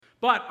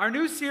But our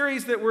new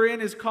series that we're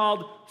in is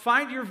called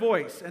Find Your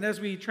Voice. And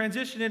as we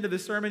transition into the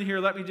sermon here,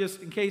 let me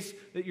just, in case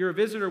that you're a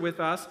visitor with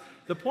us,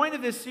 the point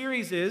of this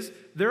series is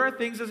there are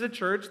things as a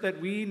church that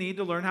we need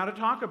to learn how to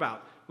talk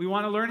about. We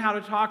want to learn how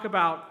to talk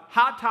about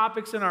hot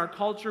topics in our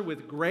culture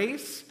with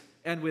grace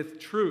and with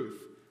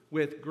truth.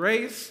 With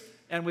grace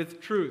and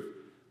with truth.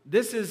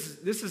 This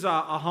is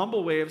a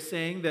humble way of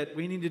saying that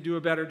we need to do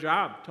a better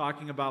job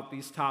talking about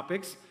these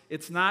topics.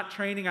 It's not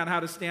training on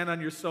how to stand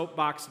on your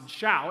soapbox and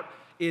shout.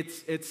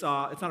 It's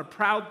not a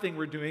proud thing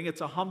we're doing.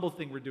 It's a humble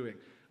thing we're doing.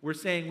 We're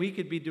saying we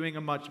could be doing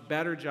a much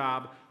better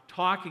job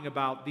talking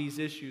about these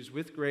issues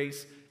with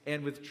grace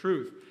and with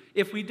truth.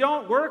 If we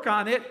don't work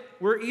on it,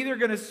 we're either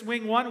going to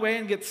swing one way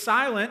and get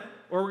silent,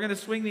 or we're going to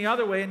swing the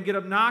other way and get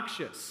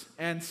obnoxious.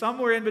 And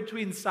somewhere in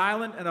between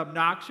silent and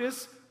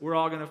obnoxious, we're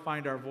all going to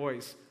find our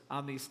voice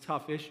on these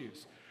tough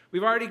issues.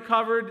 We've already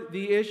covered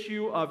the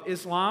issue of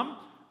Islam.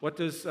 What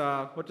does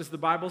the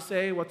Bible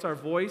say? What's our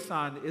voice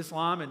on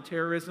Islam and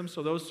terrorism?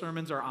 So those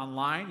sermons are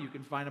online. You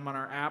can find them on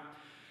our app.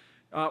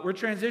 We're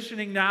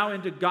transitioning now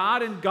into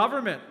God and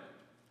government.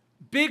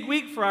 Big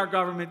week for our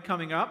government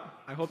coming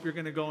up. I hope you're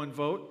going to go and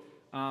vote.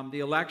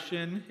 The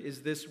election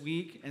is this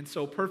week, and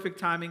so perfect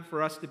timing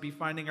for us to be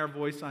finding our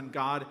voice on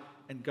God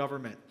and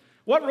government.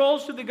 What role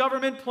should the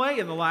government play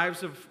in the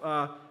lives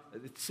of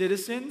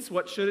citizens?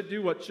 What should it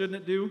do? What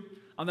shouldn't it do?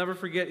 I'll never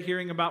forget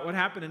hearing about what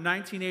happened in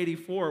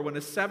 1984 when a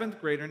 7th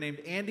grader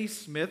named Andy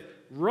Smith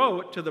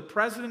wrote to the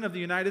President of the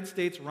United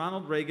States,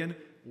 Ronald Reagan,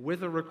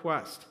 with a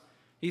request.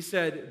 He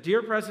said,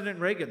 "Dear President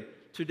Reagan,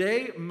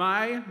 today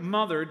my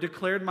mother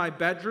declared my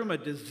bedroom a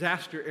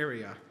disaster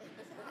area.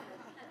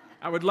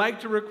 I would like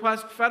to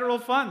request federal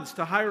funds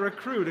to hire a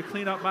crew to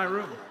clean up my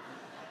room."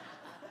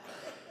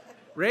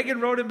 Reagan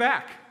wrote him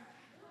back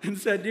and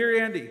said,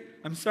 "Dear Andy,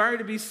 I'm sorry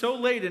to be so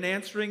late in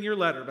answering your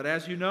letter, but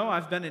as you know,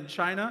 I've been in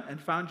China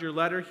and found your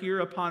letter here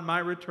upon my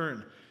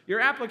return. Your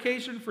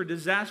application for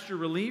disaster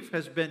relief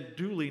has been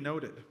duly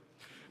noted.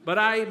 But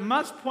I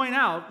must point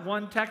out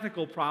one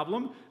technical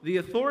problem. The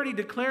authority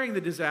declaring the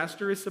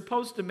disaster is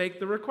supposed to make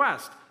the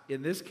request.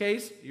 In this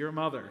case, your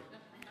mother.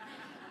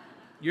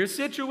 Your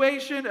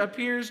situation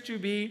appears to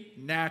be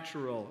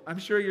natural. I'm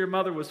sure your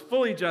mother was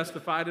fully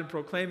justified in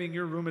proclaiming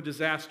your room a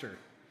disaster.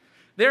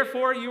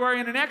 Therefore, you are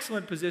in an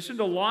excellent position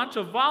to launch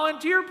a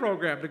volunteer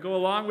program to go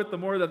along with the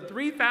more than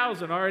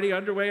 3,000 already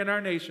underway in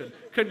our nation.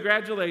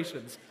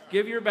 Congratulations.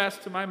 Give your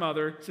best to my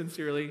mother.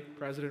 Sincerely,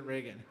 President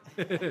Reagan."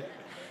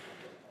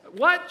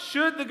 What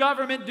should the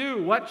government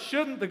do? What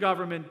shouldn't the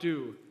government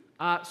do?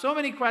 So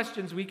many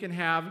questions we can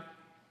have.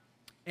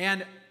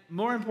 And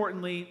more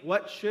importantly,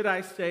 what should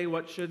I say?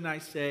 What shouldn't I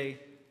say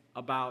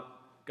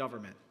about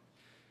government?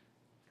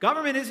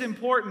 Government is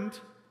important.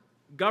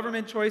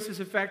 Government choices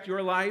affect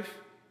your life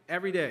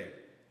every day.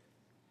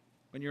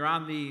 When you're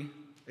on the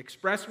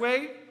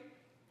expressway,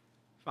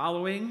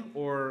 following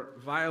or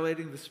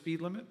violating the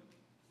speed limit,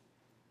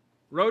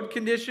 road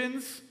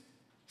conditions,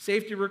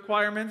 safety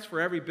requirements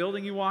for every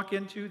building you walk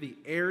into, the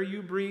air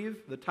you breathe,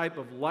 the type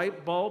of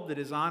light bulb that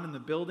is on in the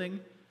building,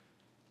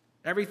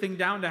 everything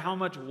down to how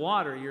much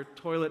water your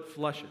toilet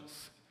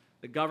flushes.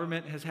 The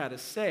government has had a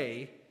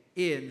say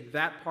in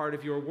that part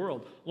of your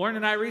world. Lauren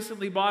and I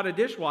recently bought a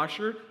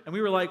dishwasher, and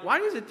we were like, why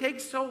does it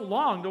take so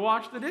long to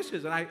wash the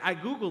dishes? And I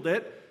Googled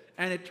it,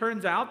 and it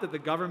turns out that the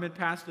government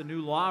passed a new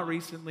law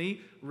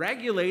recently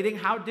regulating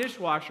how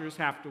dishwashers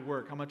have to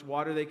work, how much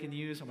water they can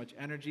use, how much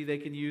energy they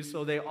can use.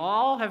 So they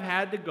all have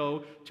had to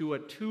go to a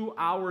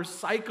 2-hour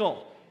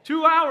cycle.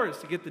 2 hours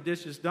to get the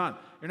dishes done.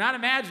 You're not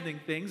imagining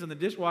things, and the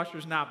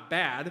dishwasher's not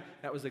bad.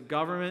 That was a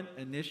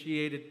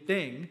government-initiated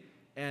thing,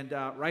 and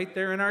right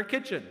there in our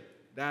kitchen.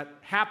 That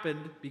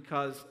happened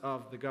because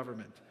of the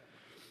government.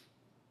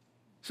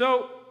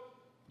 So,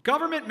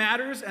 government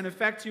matters and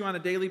affects you on a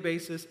daily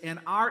basis, and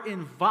our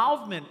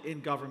involvement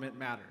in government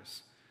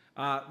matters.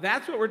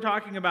 That's what we're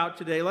talking about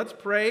today. Let's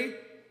pray,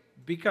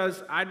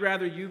 because I'd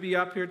rather you be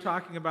up here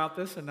talking about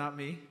this and not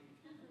me.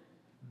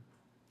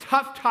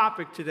 Tough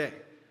topic today.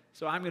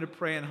 So I'm going to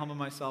pray and humble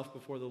myself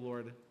before the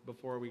Lord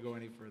before we go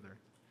any further.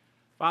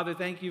 Father,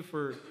 thank you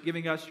for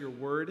giving us your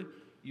word,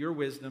 your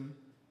wisdom.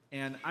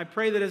 And I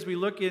pray that as we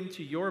look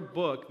into your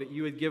book, that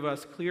you would give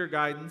us clear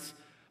guidance,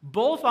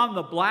 both on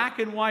the black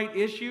and white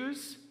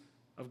issues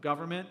of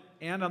government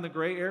and on the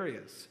gray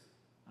areas,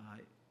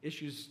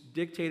 issues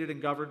dictated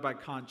and governed by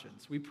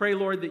conscience. We pray,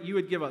 Lord, that you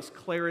would give us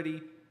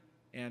clarity,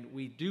 and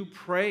we do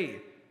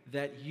pray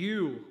that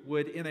you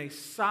would, in a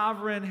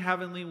sovereign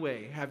heavenly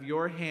way, have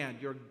your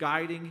hand, your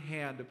guiding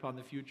hand upon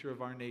the future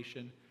of our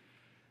nation.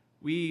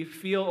 We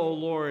feel, O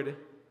Lord,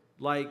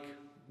 like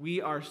we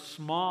are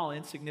small,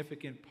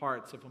 insignificant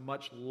parts of a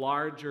much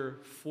larger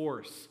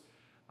force,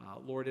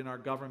 Lord, in our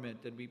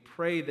government. And we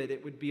pray that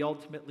it would be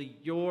ultimately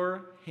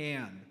your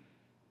hand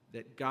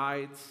that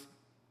guards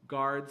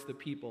the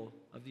people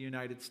of the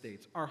United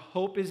States. Our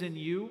hope is in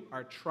you.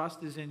 Our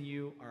trust is in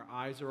you. Our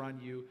eyes are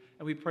on you.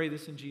 And we pray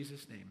this in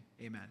Jesus' name.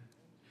 Amen.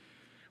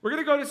 We're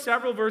going to go to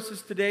several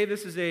verses today.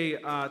 This is a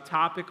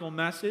topical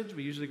message.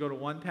 We usually go to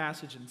one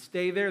passage and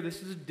stay there.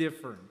 This is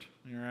different,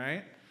 all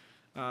right?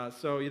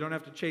 So you don't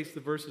have to chase the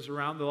verses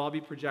around. They'll all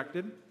be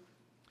projected.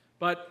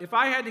 But if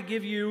I had to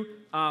give you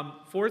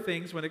 4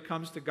 things when it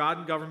comes to God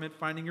and government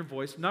finding your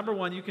voice, number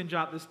 1, you can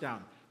jot this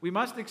down. We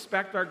must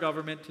expect our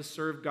government to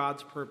serve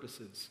God's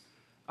purposes.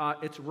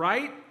 It's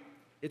right,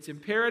 it's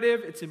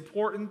imperative, it's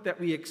important that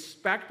we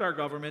expect our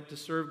government to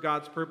serve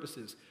God's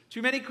purposes.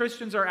 Too many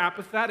Christians are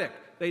apathetic.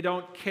 They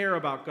don't care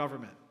about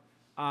government.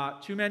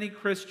 Too many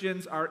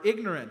Christians are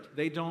ignorant.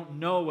 They don't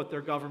know what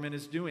their government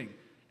is doing.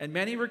 And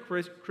many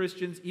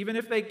Christians, even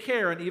if they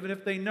care and even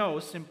if they know,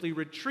 simply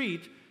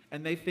retreat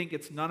and they think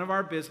it's none of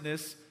our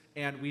business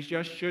and we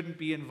just shouldn't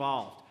be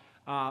involved.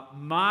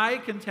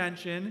 My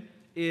contention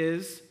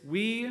is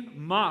we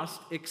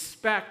must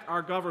expect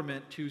our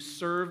government to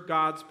serve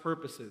God's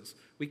purposes.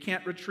 We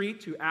can't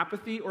retreat to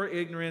apathy or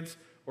ignorance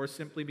or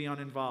simply be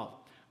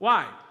uninvolved.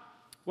 Why?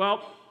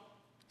 Well,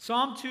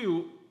 Psalm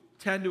 2,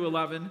 10 to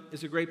 11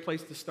 is a great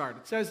place to start.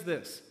 It says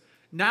this,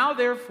 "Now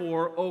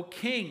therefore, O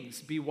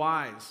kings, be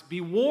wise. Be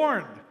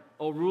warned,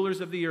 O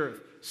rulers of the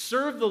earth.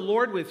 Serve the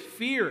Lord with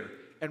fear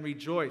and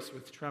rejoice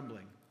with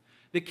trembling.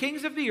 The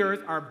kings of the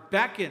earth are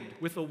beckoned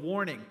with a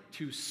warning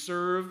to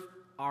serve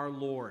our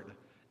Lord."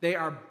 They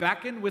are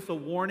beckoned with a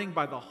warning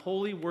by the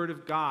holy word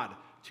of God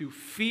to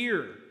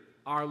fear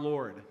our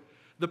Lord.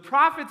 The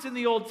prophets in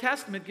the Old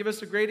Testament give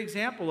us a great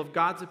example of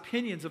God's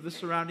opinions of the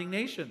surrounding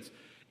nations.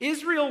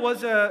 Israel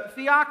was a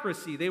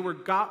theocracy. They were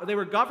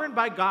governed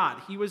by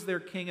God. He was their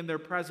king and their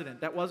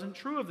president. That wasn't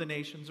true of the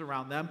nations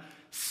around them.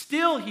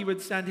 Still, he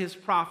would send his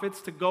prophets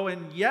to go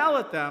and yell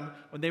at them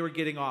when they were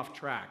getting off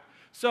track.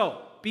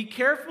 So, be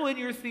careful in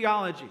your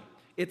theology.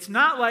 It's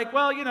not like,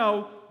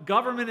 well,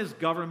 government is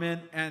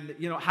government, and,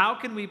 how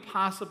can we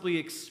possibly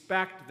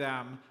expect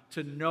them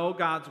to know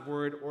God's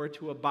word or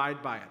to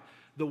abide by it?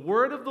 The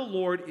word of the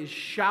Lord is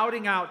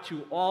shouting out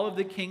to all of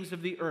the kings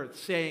of the earth,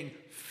 saying,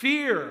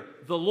 "Fear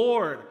the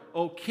Lord,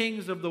 O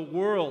kings of the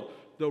world,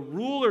 the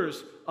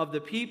rulers of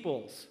the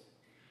peoples."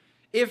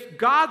 If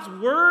God's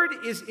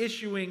word is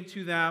issuing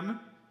to them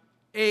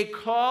a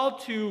call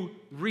to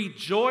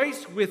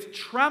rejoice with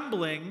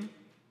trembling,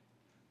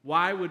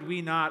 why would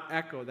we not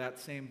echo that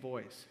same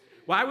voice?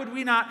 Why would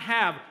we not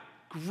have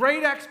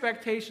great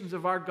expectations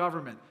of our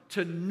government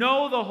to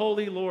know the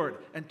Holy Lord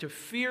and to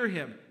fear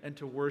Him and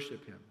to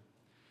worship Him?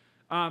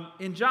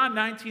 In John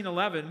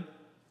 19:11,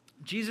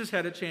 Jesus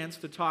had a chance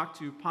to talk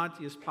to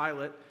Pontius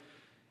Pilate,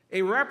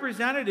 a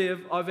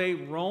representative of a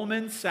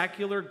Roman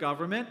secular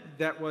government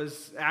that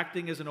was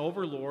acting as an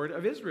overlord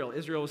of Israel.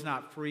 Israel was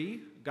not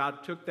free.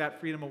 God took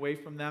that freedom away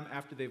from them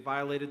after they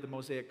violated the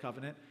Mosaic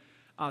covenant.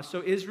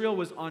 So Israel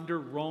was under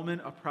Roman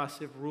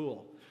oppressive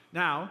rule.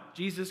 Now,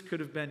 Jesus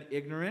could have been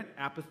ignorant,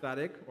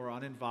 apathetic, or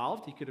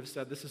uninvolved. He could have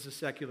said, "This is a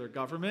secular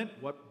government.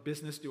 What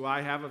business do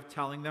I have of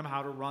telling them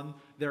how to run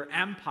their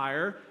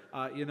empire?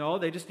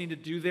 They just need to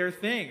do their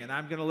thing, and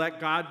I'm going to let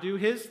God do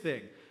His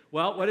thing."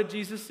 Well, what did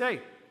Jesus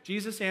say?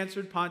 Jesus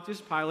answered Pontius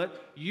Pilate,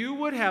 "You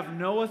would have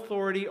no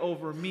authority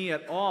over me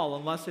at all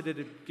unless it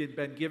had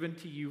been given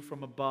to you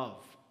from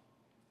above."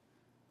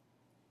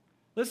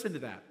 Listen to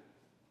that.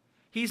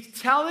 He's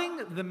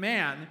telling the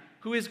man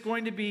who is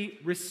going to be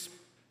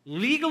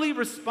legally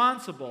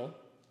responsible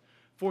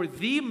for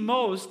the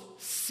most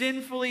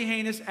sinfully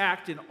heinous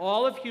act in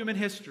all of human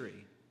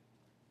history,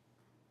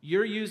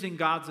 you're using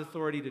God's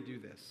authority to do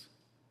this.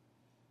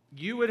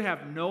 You would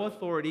have no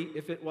authority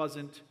if it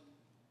wasn't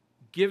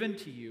given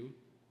to you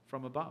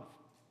from above.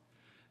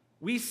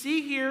 We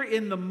see here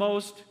in the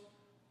most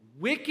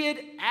wicked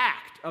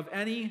act of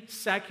any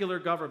secular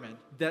government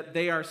that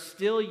they are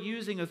still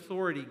using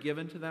authority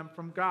given to them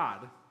from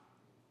God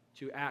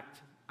to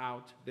act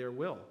out their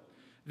will.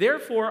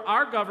 Therefore,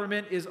 our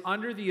government is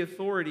under the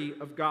authority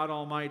of God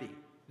Almighty.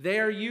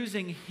 They are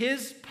using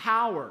His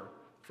power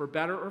for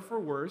better or for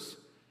worse,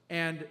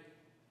 and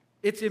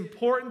it's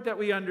important that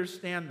we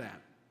understand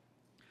that.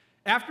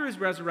 After His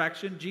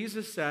resurrection,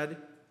 Jesus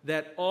said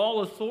that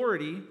all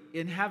authority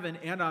in heaven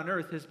and on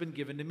earth has been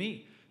given to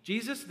me.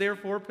 Jesus,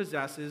 therefore,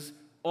 possesses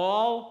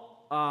all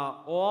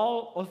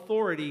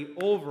authority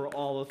over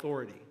all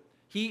authority.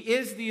 He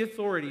is the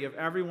authority of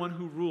everyone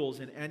who rules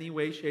in any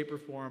way, shape, or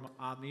form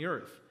on the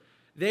earth.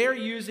 They are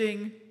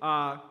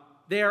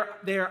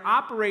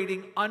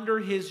operating under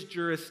His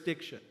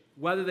jurisdiction,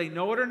 whether they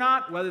know it or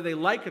not, whether they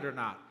like it or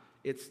not.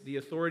 It's the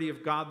authority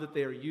of God that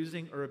they are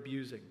using or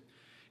abusing.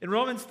 In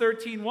Romans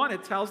 13:1,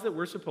 it tells that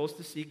we're supposed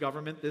to see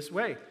government this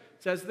way. It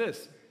says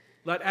this,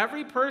 "Let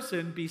every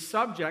person be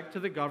subject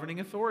to the governing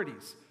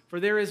authorities, for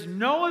there is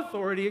no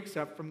authority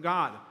except from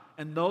God,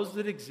 and those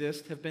that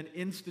exist have been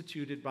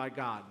instituted by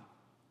God."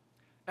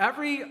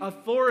 Every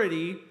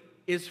authority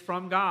is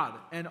from God,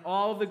 and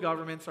all of the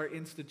governments are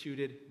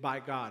instituted by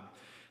God.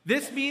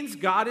 This means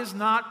God is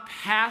not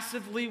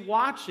passively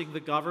watching the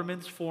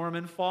governments form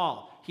and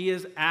fall. He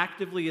is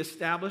actively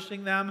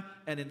establishing them,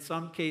 and in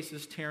some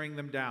cases tearing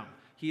them down.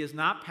 He is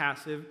not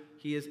passive,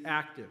 He is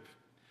active.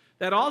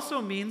 That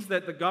also means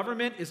that the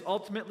government is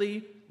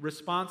ultimately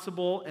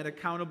responsible and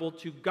accountable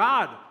to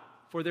God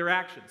for their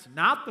actions,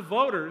 not the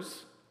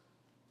voters,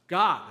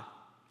 God.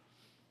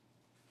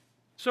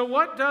 So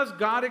what does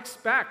God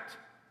expect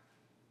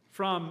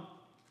from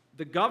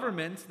the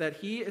governments that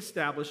he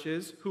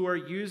establishes who are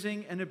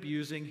using and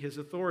abusing his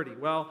authority.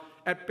 Well,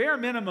 at bare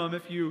minimum,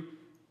 if you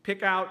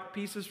pick out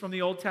pieces from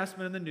the Old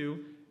Testament and the New,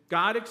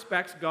 God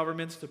expects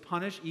governments to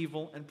punish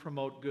evil and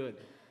promote good.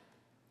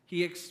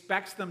 He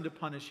expects them to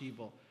punish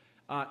evil.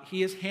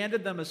 He has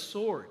handed them a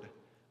sword,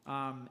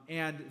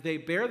 and they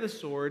bear the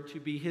sword to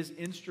be his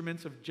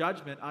instruments of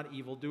judgment on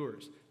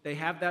evildoers. They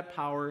have that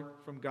power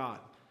from God.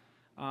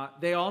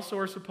 They also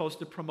are supposed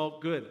to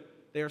promote good.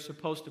 They are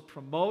supposed to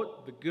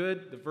promote the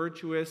good, the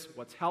virtuous,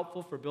 what's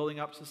helpful for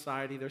building up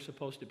society. They're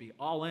supposed to be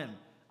all in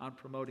on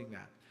promoting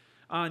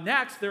that.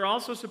 Next, they're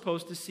also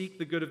supposed to seek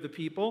the good of the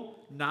people,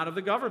 not of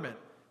the government.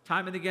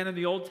 Time and again in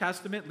the Old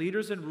Testament,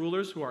 leaders and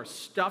rulers who are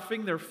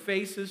stuffing their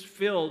faces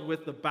filled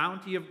with the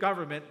bounty of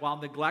government while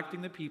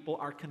neglecting the people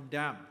are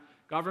condemned.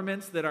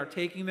 Governments that are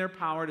taking their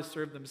power to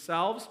serve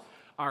themselves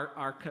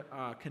are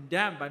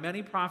condemned by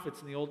many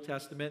prophets in the Old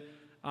Testament.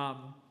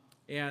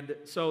 And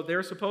so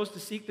they're supposed to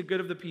seek the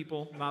good of the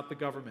people, not the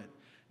government.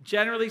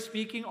 Generally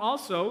speaking,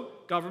 also,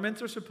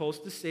 governments are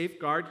supposed to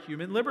safeguard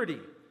human liberty.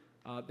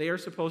 They are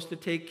supposed to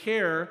take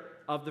care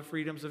of the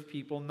freedoms of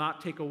people,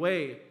 not take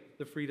away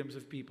the freedoms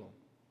of people.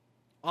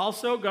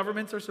 Also,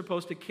 governments are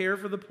supposed to care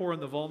for the poor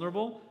and the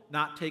vulnerable,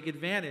 not take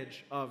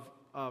advantage of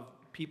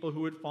people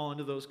who would fall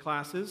into those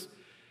classes.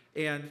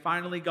 And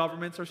finally,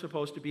 governments are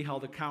supposed to be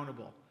held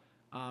accountable.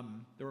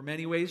 There were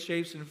many ways,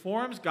 shapes, and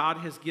forms. God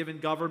has given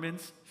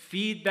governments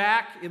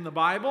feedback in the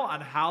Bible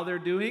on how they're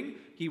doing.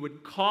 He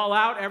would call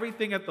out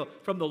everything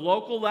from the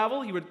local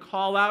level. He would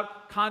call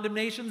out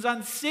condemnations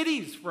on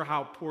cities for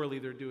how poorly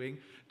they're doing,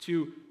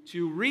 to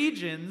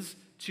regions,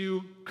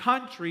 to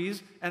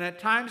countries, and at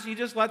times he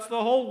just lets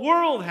the whole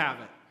world have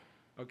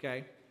it.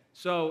 Okay?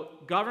 So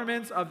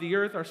governments of the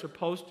earth are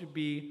supposed to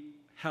be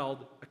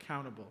held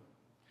accountable.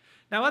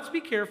 Now let's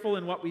be careful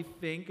in what we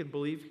think and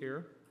believe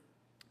here,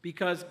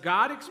 because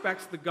God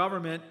expects the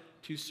government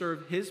to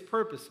serve his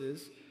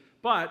purposes,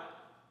 but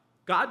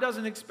God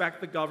doesn't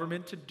expect the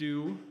government to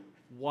do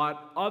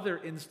what other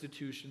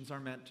institutions are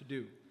meant to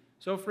do.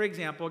 So, for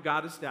example,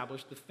 God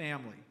established the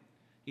family.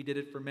 He did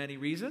it for many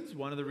reasons.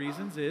 One of the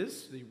reasons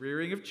is the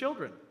rearing of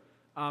children.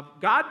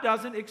 God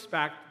doesn't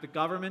expect the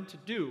government to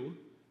do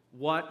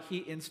what he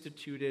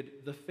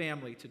instituted the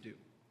family to do.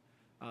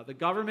 The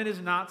government is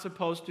not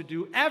supposed to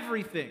do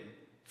everything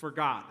for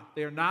God.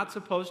 They are not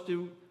supposed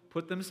to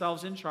put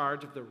themselves in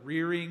charge of the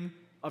rearing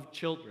of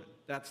children.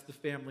 That's the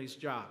family's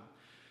job.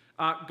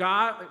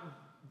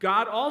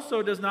 God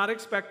also does not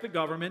expect the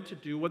government to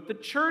do what the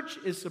church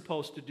is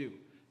supposed to do.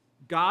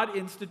 God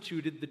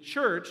instituted the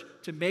church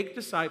to make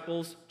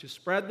disciples, to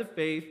spread the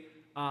faith,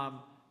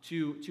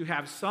 to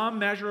have some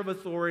measure of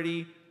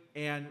authority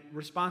and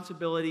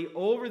responsibility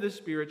over the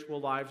spiritual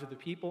lives of the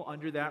people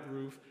under that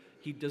roof.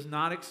 He does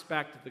not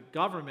expect the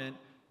government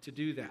to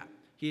do that.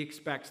 He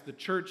expects the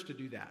church to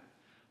do that.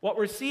 What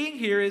we're seeing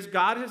here is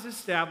God has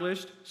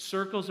established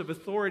circles of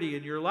authority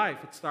in your life.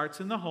 It starts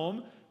in the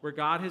home, where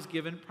God has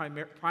given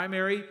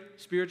primary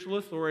spiritual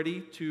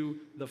authority to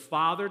the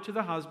father, to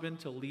the husband,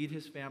 to lead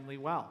his family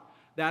well.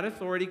 That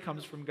authority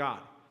comes from God.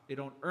 They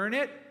don't earn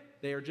it,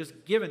 they are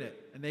just given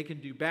it. And they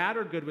can do bad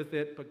or good with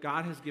it, but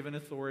God has given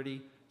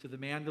authority to the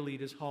man to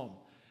lead his home.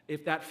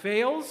 If that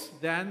fails,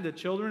 then the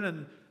children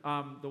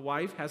and the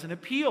wife has an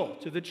appeal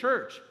to the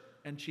church.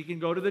 And she can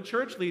go to the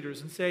church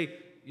leaders and say,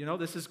 you know,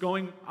 this is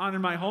going on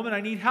in my home and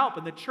I need help.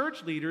 And the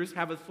church leaders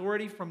have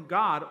authority from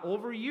God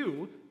over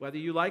you, whether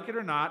you like it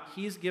or not.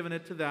 He's given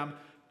it to them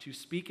to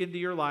speak into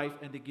your life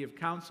and to give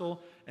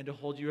counsel and to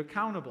hold you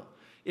accountable.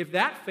 If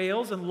that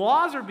fails and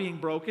laws are being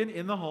broken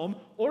in the home,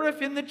 or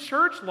if in the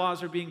church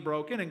laws are being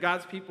broken and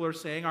God's people are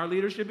saying our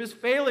leadership is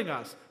failing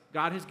us,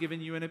 God has given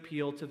you an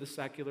appeal to the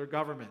secular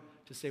government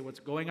to say what's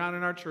going on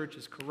in our church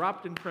is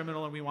corrupt and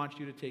criminal and we want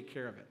you to take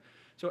care of it.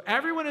 So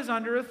everyone is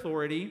under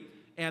authority,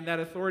 and that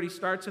authority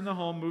starts in the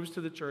home, moves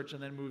to the church,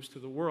 and then moves to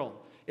the world.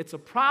 It's a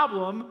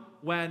problem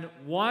when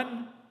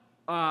one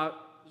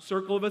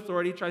circle of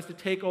authority tries to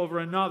take over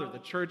another. The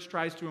church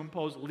tries to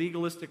impose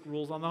legalistic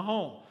rules on the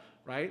home,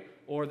 right?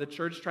 Or the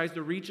church tries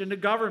to reach into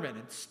government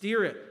and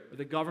steer it. Or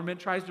the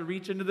government tries to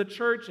reach into the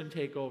church and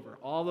take over.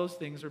 All those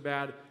things are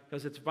bad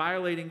because it's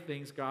violating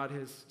things God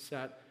has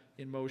set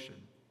in motion.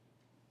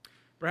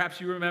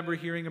 Perhaps you remember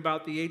hearing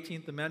about the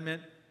 18th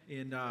Amendment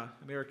in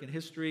American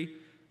history,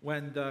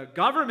 when the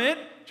government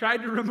tried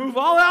to remove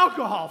all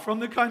alcohol from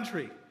the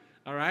country,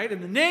 all right? In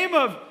the name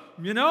of,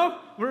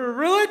 we're a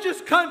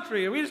religious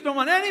country, and we just don't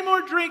want any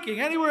more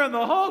drinking anywhere in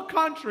the whole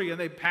country. And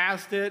they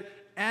passed it,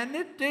 and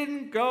it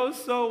didn't go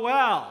so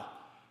well,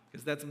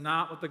 because that's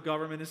not what the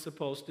government is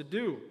supposed to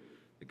do.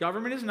 The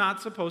government is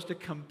not supposed to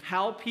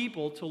compel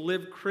people to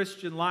live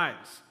Christian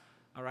lives,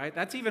 all right?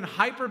 That's even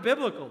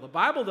hyper-biblical. The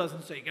Bible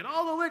doesn't say, get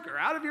all the liquor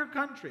out of your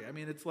country. I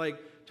mean, it's like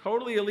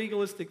totally a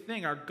legalistic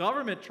thing. Our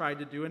government tried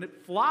to do, and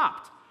it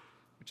flopped,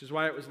 which is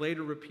why it was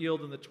later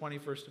repealed in the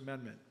 21st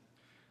Amendment.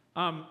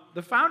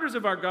 The founders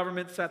of our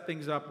government set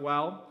things up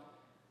well.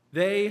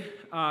 They,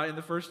 in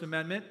the First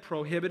Amendment,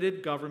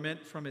 prohibited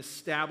government from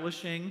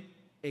establishing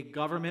a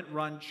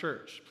government-run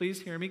church.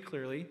 Please hear me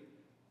clearly.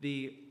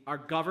 Our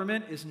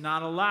government is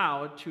not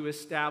allowed to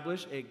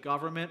establish a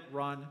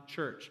government-run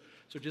church.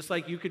 So just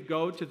like you could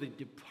go to the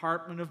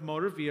Department of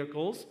Motor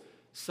Vehicles,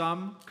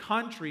 some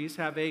countries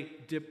have a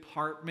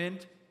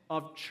Department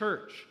of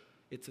Church.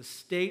 It's a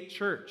state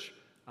church.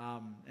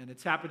 And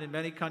it's happened in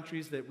many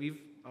countries that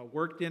we've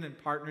worked in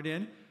and partnered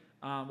in.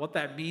 What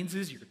that means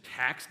is your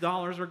tax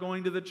dollars are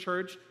going to the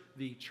church.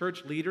 The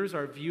church leaders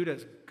are viewed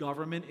as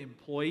government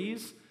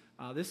employees.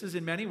 This is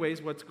in many ways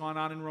what's gone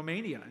on in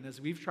Romania. And as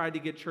we've tried to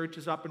get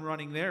churches up and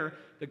running there,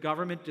 the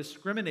government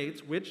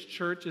discriminates which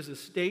church is a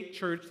state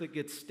church that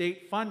gets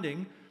state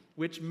funding,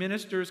 which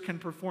ministers can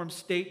perform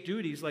state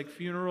duties like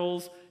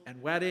funerals and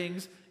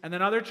weddings, and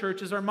then other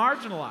churches are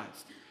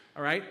marginalized.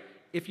 All right?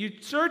 If you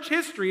search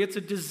history, it's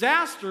a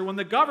disaster when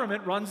the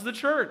government runs the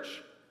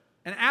church.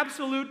 An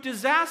absolute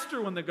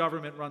disaster when the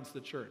government runs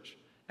the church.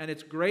 And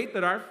it's great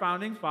that our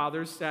founding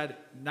fathers said,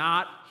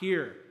 not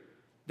here.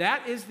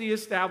 That is the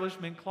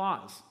Establishment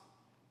Clause.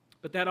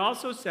 But that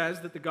also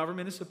says that the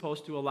government is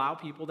supposed to allow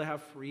people to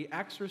have free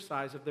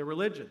exercise of their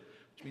religion,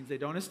 which means they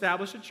don't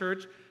establish a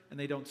church and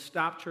they don't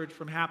stop church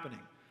from happening.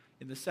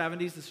 In the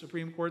 70s, the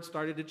Supreme Court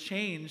started to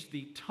change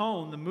the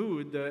tone, the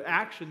mood, the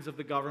actions of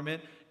the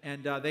government,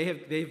 and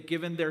they've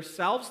given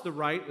themselves the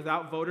right,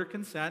 without voter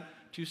consent,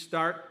 to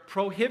start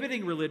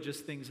prohibiting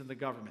religious things in the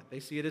government. They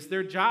see it as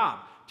their job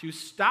to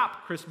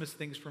stop Christmas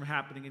things from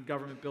happening in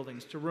government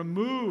buildings, to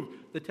remove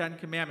the Ten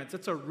Commandments.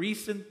 That's a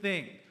recent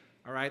thing,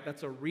 all right?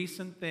 That's a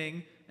recent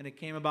thing, and it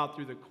came about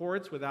through the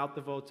courts without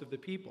the votes of the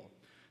people.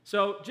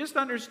 So just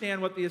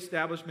understand what the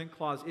Establishment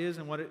Clause is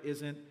and what it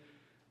isn't,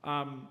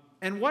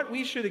 and what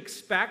we should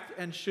expect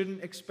and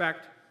shouldn't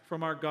expect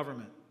from our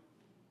government.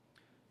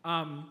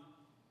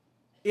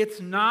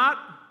 It's not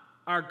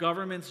our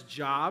government's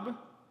job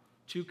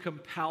to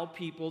compel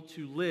people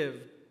to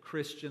live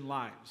Christian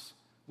lives.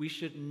 We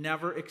should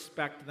never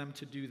expect them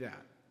to do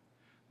that.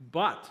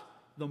 But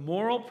the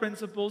moral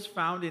principles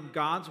found in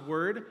God's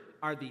Word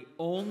are the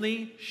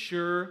only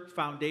sure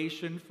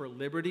foundation for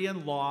liberty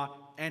and law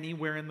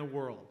anywhere in the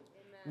world.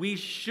 Amen. We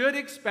should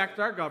expect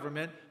our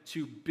government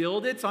to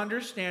build its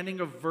understanding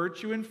of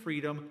virtue and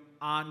freedom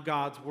on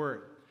God's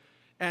Word.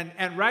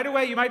 And right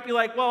away you might be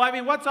like, well, I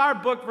mean, what's our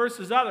book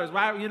versus others?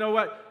 Why, you know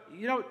what?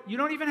 You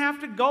don't even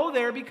have to go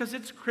there because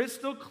it's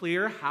crystal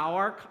clear how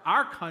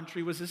our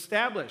country was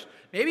established.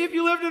 Maybe if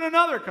you lived in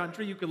another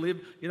country, you could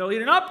lead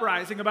an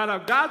uprising about how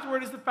God's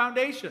Word is the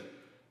foundation.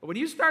 But when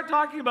you start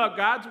talking about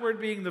God's Word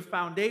being the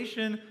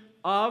foundation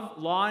of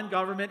law and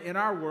government in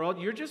our world,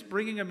 you're just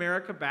bringing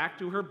America back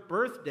to her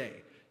birthday.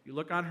 You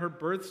look on her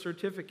birth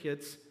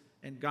certificates,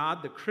 and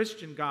God, the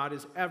Christian God,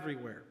 is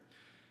everywhere.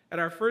 At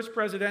our first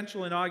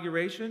presidential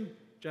inauguration,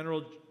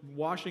 General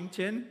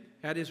Washington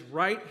had his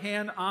right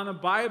hand on a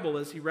Bible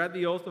as he read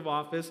the oath of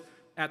office.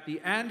 At the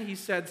end, he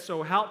said,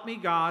 "So help me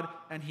God,"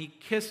 and he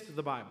kissed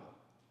the Bible.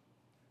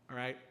 All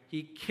right?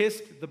 He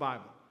kissed the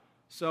Bible.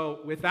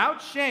 So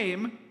without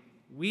shame,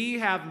 we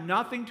have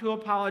nothing to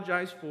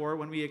apologize for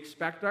when we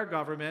expect our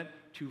government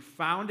to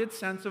found its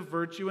sense of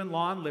virtue and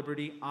law and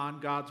liberty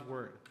on God's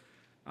Word.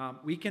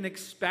 We can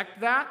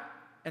expect that,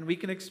 and we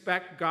can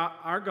expect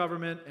our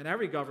government and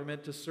every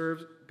government to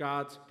serve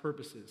God's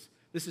purposes.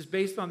 This is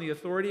based on the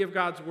authority of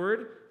God's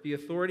Word, the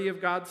authority of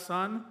God's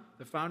Son,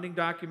 the founding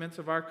documents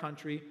of our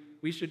country.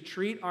 We should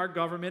treat our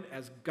government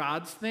as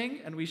God's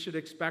thing, and we should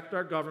expect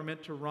our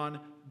government to run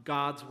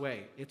God's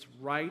way. It's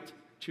right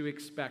to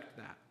expect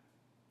that.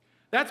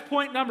 That's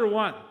point number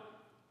one.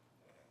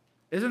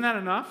 Isn't that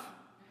enough?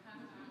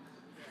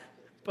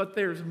 But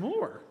there's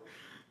more.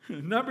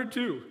 Number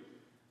two,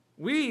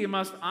 we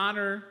must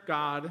honor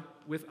God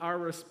with our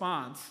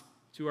response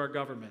to our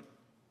government.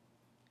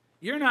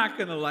 You're not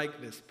going to like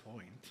this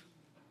point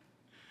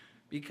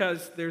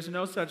because there's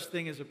no such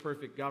thing as a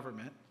perfect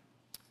government.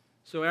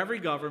 So every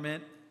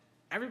government,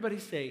 everybody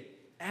say,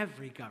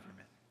 every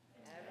government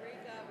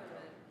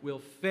will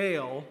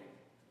fail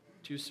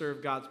to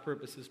serve God's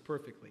purposes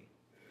perfectly.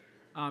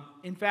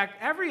 In fact,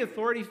 every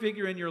authority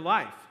figure in your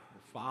life,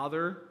 your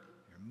father,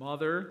 your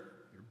mother,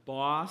 your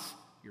boss,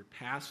 your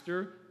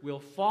pastor, will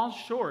fall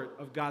short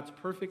of God's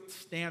perfect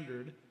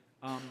standard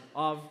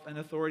of an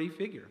authority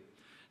figure.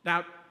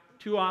 Now,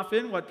 too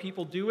often, what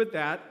people do with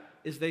that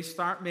is they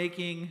start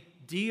making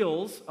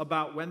deals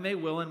about when they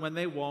will and when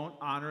they won't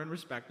honor and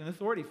respect an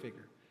authority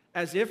figure,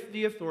 as if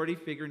the authority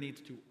figure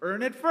needs to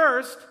earn it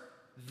first,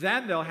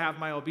 then they'll have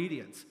my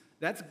obedience.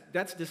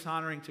 That's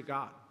dishonoring to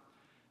God.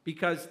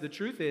 Because the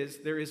truth is,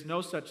 there is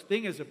no such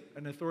thing as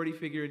an authority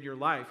figure in your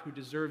life who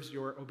deserves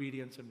your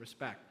obedience and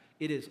respect.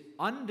 It is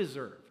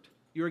undeserved.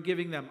 You are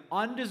giving them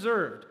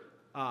undeserved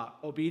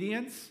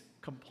obedience,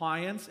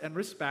 compliance, and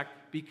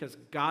respect because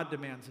God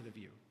demands it of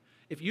you.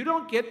 If you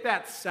don't get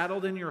that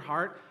settled in your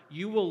heart,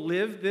 you will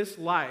live this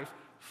life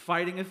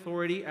fighting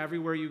authority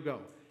everywhere you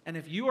go. And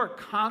if you are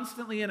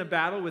constantly in a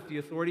battle with the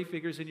authority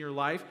figures in your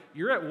life,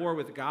 you're at war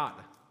with God.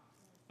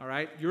 All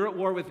right? You're at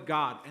war with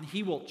God, and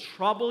He will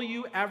trouble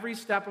you every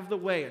step of the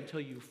way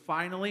until you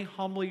finally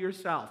humble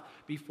yourself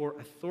before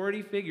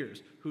authority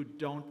figures who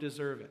don't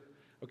deserve it.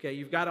 Okay?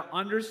 You've got to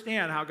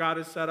understand how God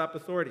has set up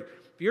authority.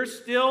 If you're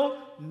still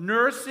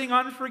nursing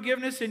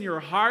unforgiveness in your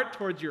heart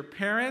towards your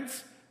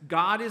parents,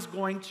 God is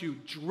going to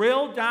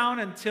drill down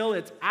until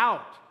it's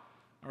out.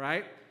 All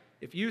right?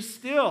 If you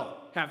still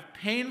have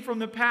pain from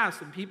the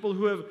past and people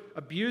who have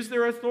abused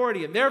their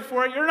authority, and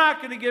therefore you're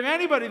not going to give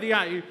anybody the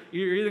eye,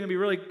 you're either going to be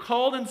really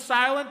cold and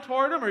silent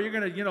toward them, or you're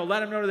going to let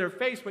them know to their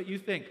face what you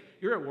think.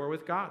 You're at war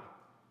with God.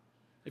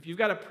 If you've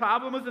got a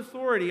problem with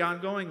authority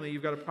ongoingly,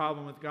 you've got a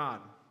problem with God.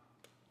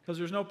 Because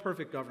there's no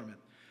perfect government.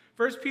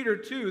 1 Peter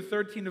 2,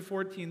 13 to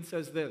 14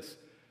 says this.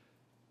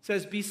 It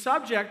says, "Be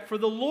subject for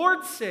the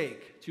Lord's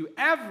sake to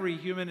every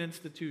human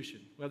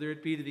institution, whether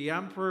it be to the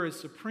emperor as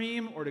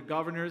supreme or to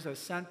governors as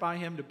sent by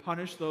him to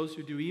punish those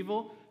who do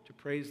evil, to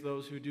praise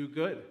those who do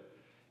good."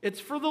 It's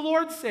for the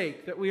Lord's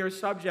sake that we are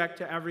subject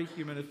to every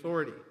human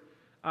authority.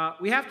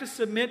 We have to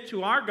submit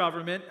to our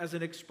government as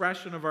an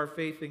expression of our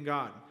faith in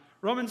God.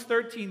 Romans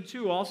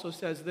 13:2 also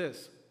says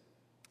this,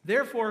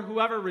 "Therefore,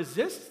 whoever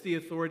resists the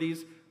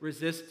authorities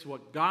resists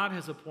what God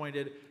has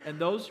appointed, and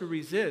those who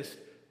resist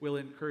will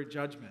incur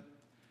judgment."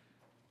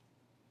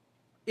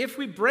 If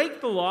we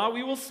break the law,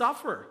 we will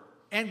suffer,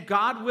 and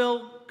God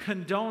will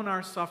condone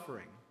our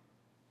suffering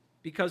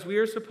because we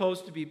are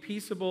supposed to be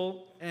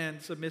peaceable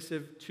and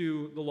submissive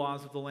to the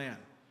laws of the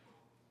land.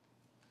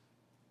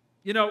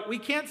 We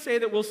can't say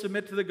that we'll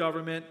submit to the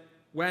government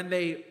when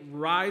they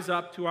rise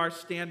up to our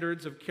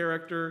standards of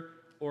character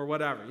or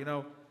whatever.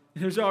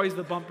 There's always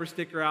the bumper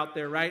sticker out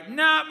there, right?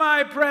 "Not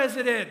my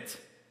president."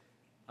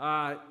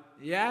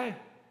 Yeah,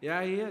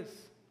 he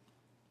is.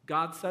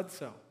 God said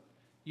so.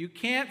 You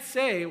can't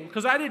say,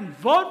 because I didn't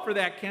vote for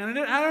that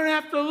candidate, I don't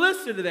have to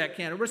listen to that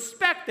candidate,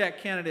 respect that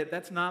candidate.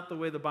 That's not the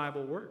way the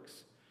Bible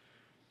works.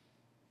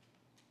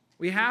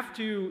 We have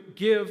to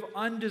give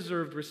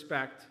undeserved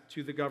respect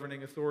to the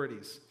governing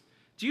authorities.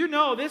 Do you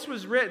know this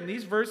was written,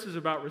 these verses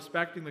about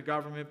respecting the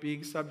government,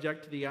 being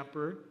subject to the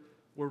emperor,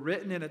 were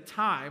written in a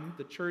time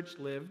the church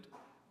lived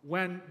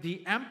when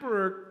the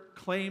emperor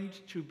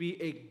claimed to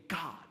be a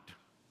god.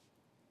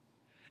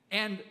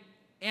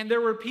 And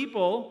there were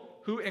people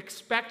who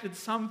expected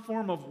some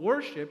form of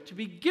worship to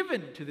be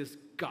given to this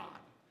God.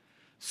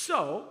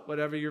 So,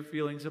 whatever your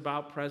feelings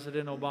about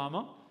President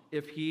Obama,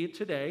 if he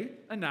today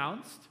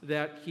announced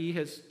that he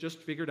has just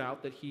figured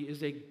out that he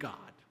is a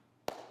God.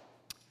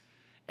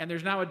 And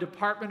there's now a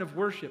Department of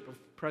Worship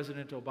of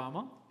President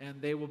Obama,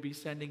 and they will be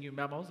sending you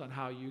memos on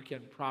how you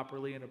can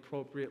properly and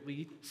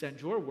appropriately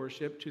send your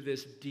worship to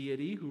this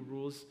deity who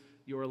rules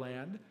your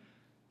land.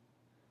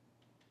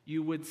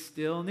 You would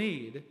still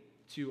need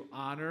to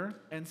honor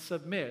and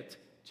submit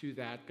to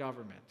that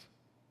government.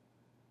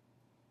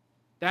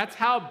 That's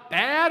how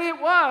bad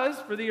it was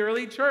for the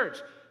early church.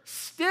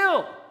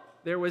 Still,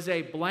 there was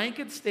a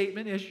blanket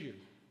statement issued.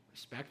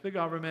 Respect the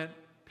government,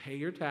 pay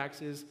your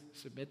taxes,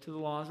 submit to the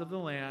laws of the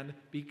land,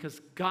 because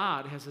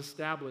God has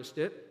established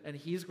it, and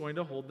He's going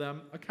to hold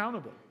them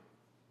accountable.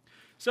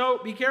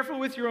 So be careful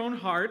with your own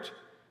heart.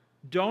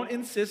 Don't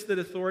insist that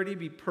authority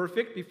be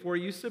perfect before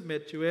you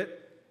submit to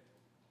it.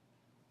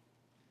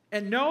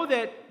 And know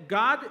that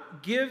God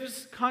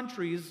gives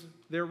countries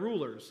their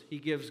rulers. He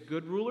gives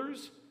good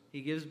rulers,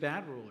 He gives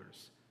bad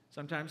rulers.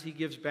 Sometimes He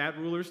gives bad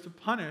rulers to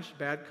punish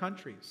bad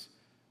countries.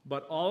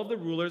 But all of the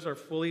rulers are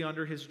fully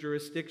under His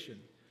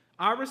jurisdiction.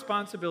 Our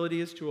responsibility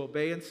is to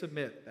obey and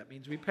submit. That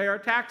means we pay our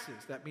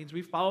taxes. That means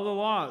we follow the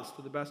laws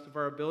to the best of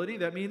our ability.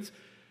 That means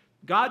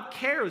God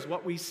cares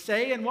what we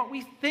say and what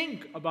we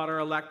think about our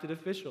elected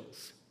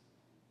officials.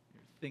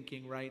 You're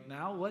thinking right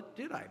now, what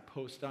did I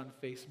post on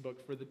Facebook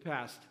for the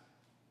past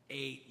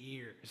 8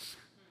 years?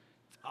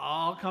 It's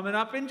all coming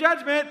up in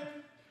judgment.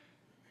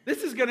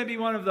 This is going to be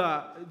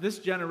this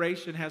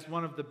generation has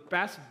one of the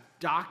best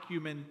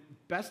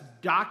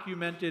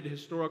documented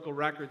historical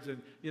records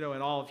in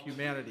all of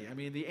humanity. I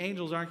mean, the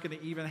angels aren't going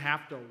to even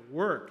have to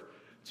work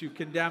to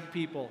condemn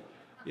people,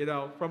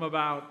 from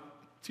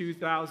about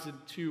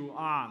 2002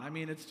 on. I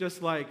mean, it's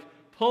just like,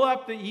 pull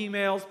up the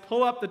emails,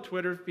 pull up the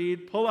Twitter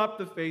feed, pull up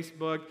the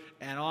Facebook,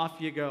 and off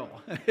you go.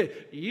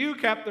 You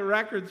kept the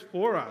records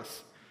for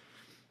us.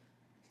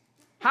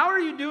 How are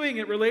you doing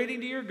it relating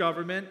to your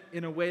government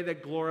in a way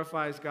that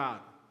glorifies God?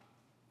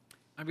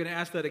 I'm going to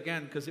ask that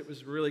again because it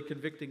was a really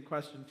convicting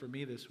question for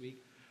me this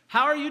week.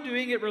 How are you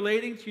doing it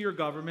relating to your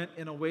government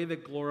in a way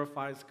that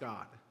glorifies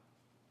God?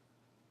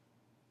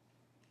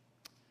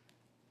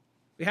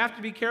 We have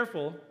to be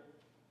careful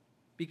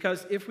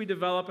because if we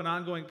develop an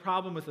ongoing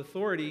problem with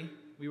authority,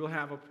 we will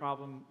have a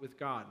problem with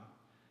God.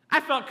 I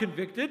felt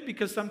convicted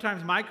because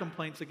sometimes my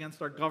complaints against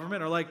our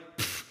government are like,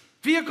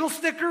 vehicle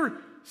sticker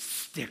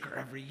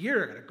every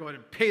year. I got to go ahead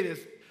and pay this,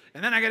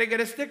 and then I got to get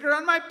a sticker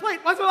on my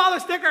plate. What's with all the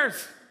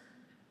stickers?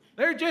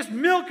 They're just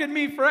milking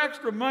me for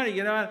extra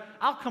money.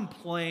 I'll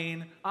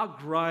complain. I'll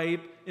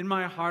gripe in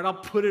my heart. I'll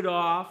put it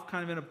off,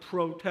 kind of in a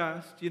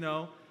protest,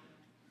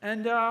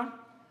 And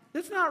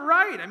it's not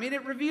right. I mean,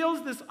 it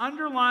reveals this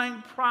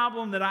underlying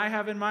problem that I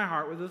have in my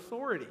heart with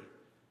authority.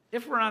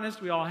 If we're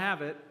honest, we all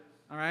have it,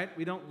 all right?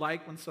 We don't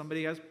like when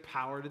somebody has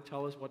power to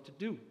tell us what to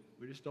do.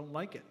 We just don't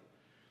like it.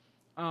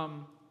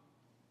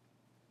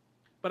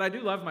 But I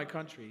do love my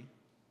country.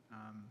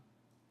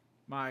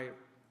 My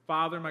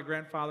father and my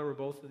grandfather were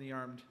both in the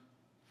armed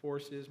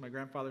forces. My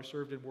grandfather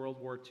served in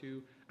World War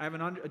II. I have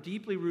a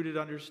deeply rooted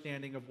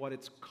understanding of what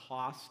it's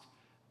cost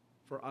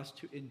for us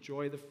to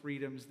enjoy the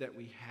freedoms that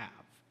we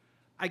have.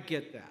 I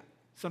get that.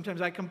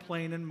 Sometimes I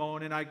complain and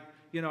moan and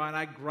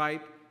I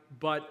gripe,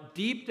 but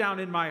deep down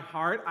in my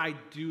heart, I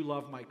do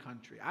love my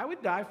country. I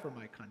would die for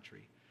my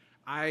country.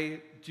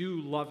 I do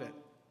love it.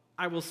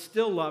 I will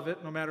still love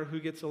it no matter who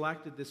gets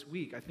elected this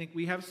week. I think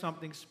we have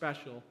something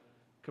special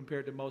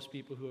compared to most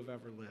people who have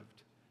ever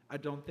lived. I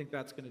don't think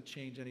that's going to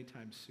change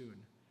anytime soon.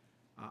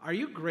 Are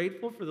you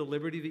grateful for the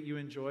liberty that you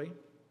enjoy?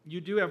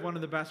 You do have one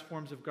of the best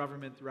forms of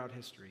government throughout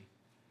history.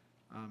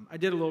 I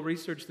did a little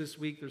research this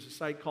week. There's a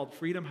site called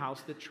Freedom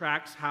House that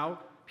tracks how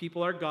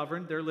people are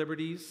governed, their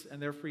liberties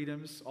and their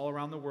freedoms all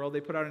around the world.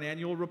 They put out an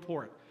annual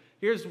report.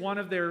 Here's one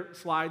of their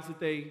slides that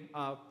they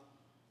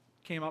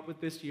came up with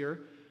this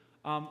year.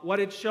 What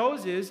it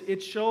shows is,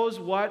 it shows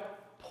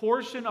what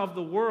portion of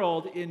the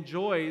world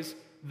enjoys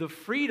the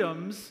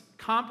freedoms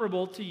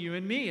comparable to you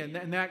and me.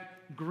 And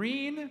that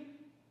green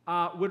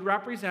would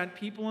represent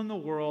people in the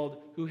world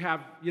who have,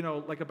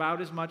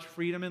 about as much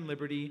freedom and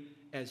liberty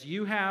as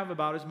you have,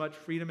 about as much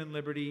freedom and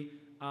liberty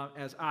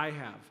as I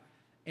have.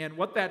 And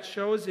what that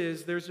shows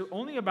is there's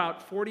only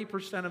about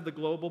 40% of the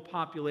global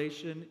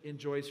population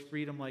enjoys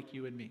freedom like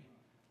you and me.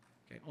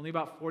 Okay, only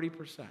about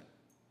 40%.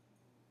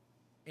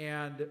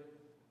 And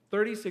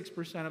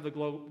 36% of the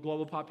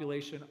global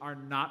population are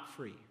not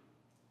free.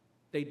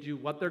 They do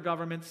what their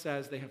government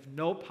says. They have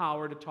no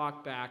power to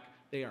talk back.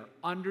 They are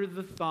under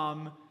the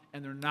thumb,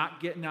 and they're not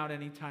getting out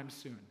anytime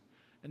soon.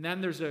 And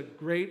then there's a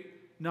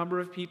great number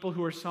of people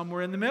who are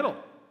somewhere in the middle.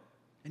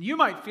 And you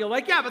might feel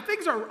like, yeah, but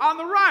things are on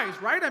the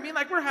rise, right? I mean,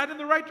 like we're heading in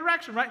the right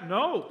direction, right?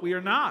 No, we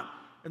are not.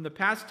 In the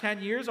past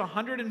 10 years,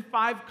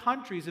 105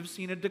 countries have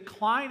seen a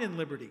decline in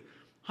liberty.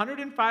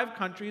 105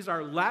 countries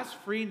are less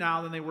free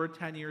now than they were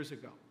 10 years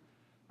ago.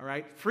 All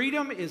right?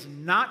 Freedom is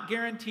not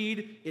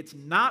guaranteed. It's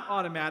not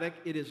automatic.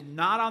 It is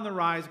not on the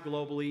rise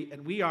globally,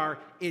 and we are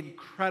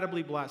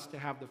incredibly blessed to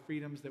have the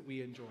freedoms that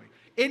we enjoy.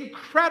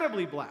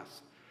 Incredibly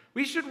blessed.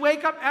 We should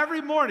wake up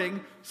every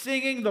morning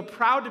singing the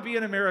Proud to be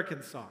an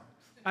American song.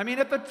 I mean,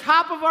 at the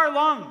top of our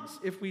lungs,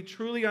 if we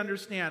truly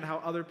understand how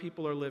other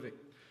people are living.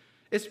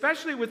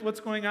 Especially with what's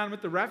going on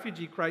with the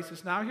refugee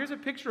crisis now. Here's a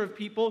picture of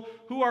people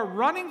who are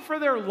running for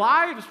their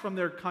lives from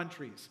their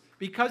countries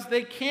because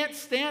they can't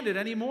stand it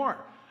anymore.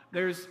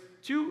 There's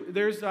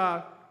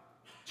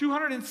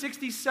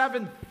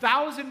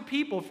 267,000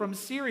 people from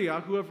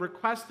Syria who have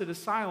requested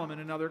asylum in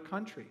another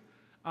country.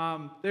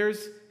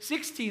 There's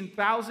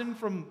 16,000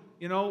 from,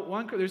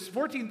 there's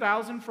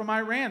 14,000 from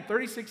Iran,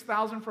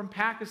 36,000 from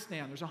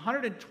Pakistan. There's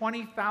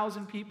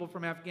 120,000 people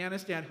from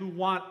Afghanistan who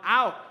want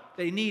out.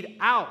 They need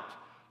out.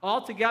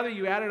 Altogether,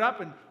 you add it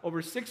up, and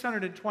over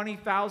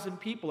 620,000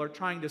 people are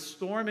trying to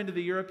storm into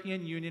the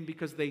European Union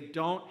because they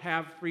don't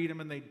have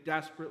freedom and they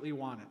desperately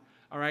want it.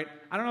 All right?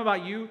 I don't know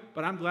about you,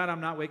 but I'm glad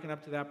I'm not waking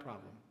up to that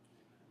problem.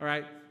 All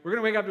right? We're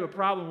going to wake up to a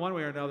problem one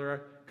way or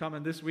another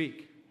coming this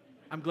week.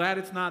 I'm glad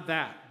it's not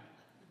that.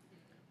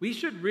 We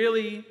should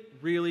really,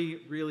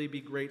 really, really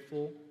be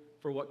grateful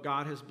for what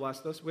God has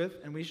blessed us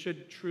with, and we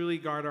should truly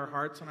guard our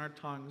hearts and our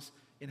tongues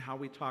in how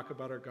we talk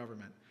about our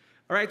government.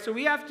 All right, so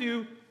we have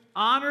to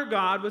honor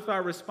God with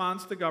our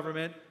response to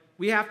government.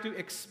 We have to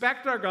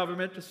expect our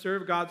government to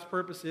serve God's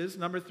purposes.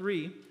 Number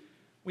 3,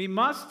 we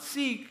must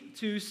seek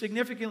to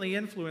significantly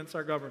influence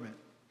our government.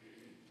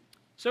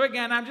 So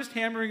again, I'm just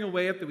hammering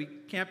away at that we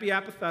can't be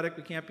apathetic,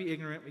 we can't be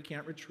ignorant, we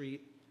can't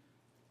retreat.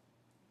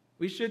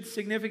 We should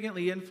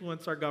significantly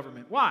influence our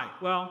government. Why?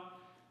 Well,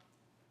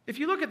 if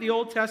you look at the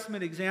Old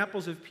Testament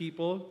examples of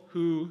people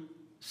who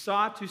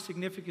sought to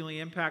significantly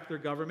impact their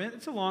government,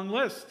 it's a long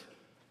list.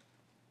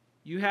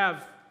 You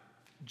have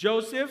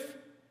Joseph,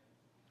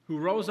 who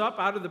rose up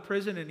out of the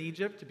prison in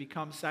Egypt to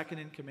become second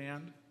in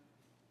command.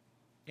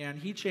 And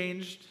he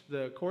changed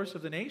the course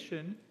of the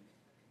nation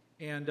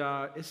and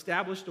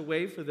established a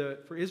way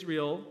for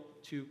Israel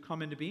to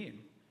come into being.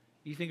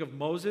 You think of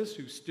Moses,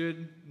 who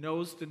stood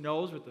nose to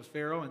nose with the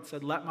Pharaoh and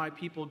said, "Let my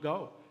people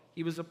go."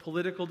 He was a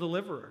political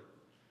deliverer.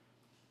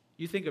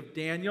 You think of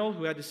Daniel,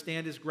 who had to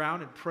stand his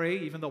ground and pray,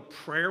 even though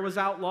prayer was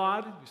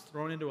outlawed. He was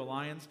thrown into a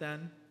lion's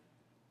den.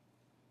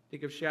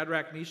 Think of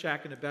Shadrach,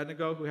 Meshach, and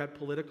Abednego, who had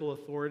political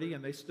authority,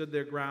 and they stood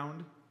their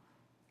ground,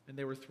 and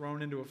they were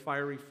thrown into a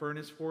fiery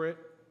furnace for it.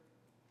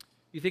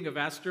 You think of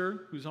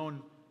Esther, whose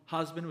own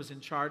husband was in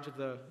charge of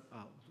the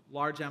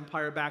large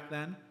empire back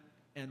then,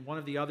 and one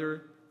of the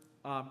other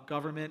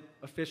government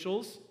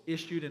officials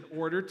issued an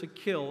order to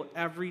kill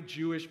every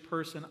Jewish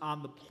person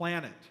on the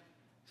planet.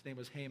 His name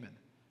was Haman.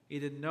 He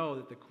didn't know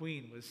that the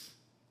queen was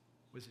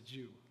a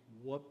Jew.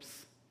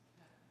 Whoops.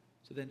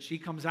 So then she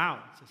comes out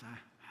and says,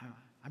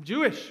 I'm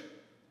Jewish.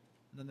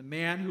 And then the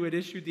man who had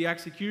issued the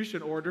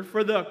execution order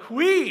for the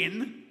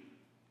queen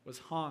was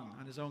hung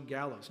on his own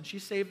gallows. And she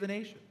saved the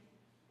nation.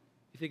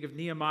 You think of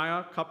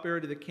Nehemiah, cupbearer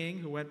to the king,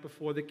 who went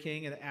before the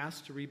king and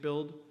asked to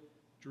rebuild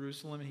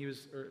Jerusalem, and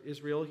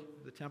Israel,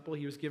 the temple.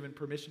 He was given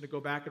permission to go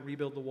back and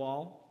rebuild the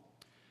wall.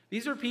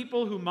 These are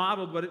people who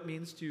modeled what it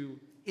means to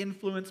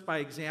influence by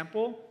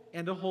example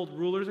and to hold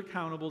rulers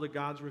accountable to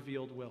God's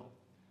revealed will.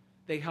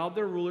 They held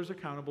their rulers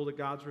accountable to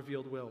God's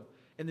revealed will.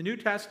 In the New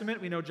Testament,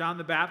 we know John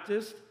the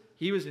Baptist,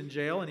 he was in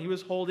jail, and he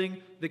was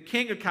holding the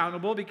king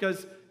accountable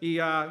because he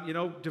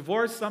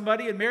divorced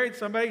somebody and married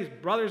somebody, his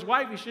brother's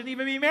wife. He shouldn't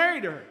even be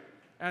married to her.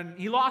 And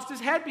he lost his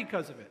head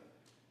because of it.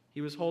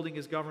 He was holding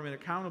his government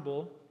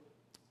accountable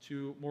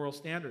to moral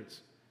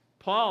standards.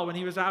 Paul, when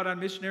he was out on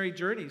missionary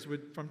journeys,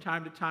 would from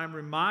time to time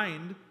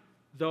remind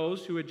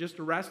those who had just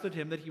arrested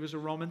him that he was a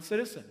Roman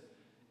citizen.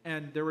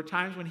 And there were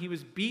times when he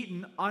was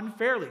beaten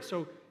unfairly.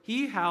 So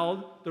he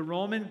held the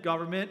Roman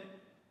government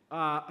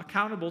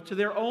accountable to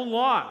their own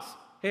laws.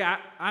 Hey,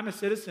 I'm a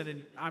citizen,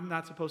 and I'm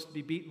not supposed to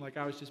be beaten like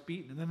I was just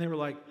beaten. And then they were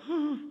like,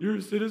 you're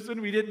a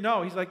citizen? We didn't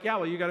know. He's like, yeah,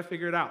 well, you got to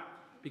figure it out.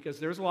 Because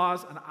there's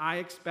laws, and I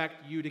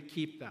expect you to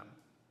keep them.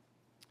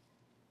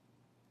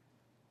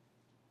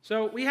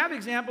 So we have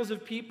examples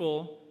of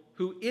people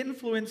who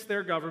influence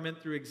their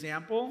government through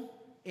example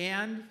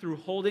and through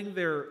holding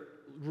their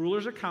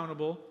rulers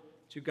accountable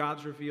to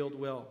God's revealed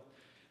will.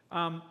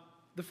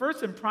 The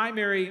first and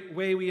primary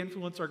way we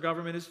influence our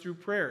government is through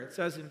prayer. It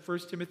says in 1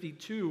 Timothy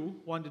 2,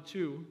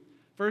 1-2,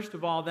 first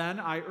of all, then,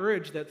 I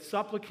urge that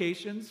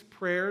supplications,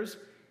 prayers,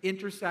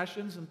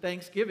 intercessions, and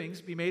thanksgivings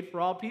be made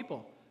for all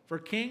people, for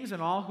kings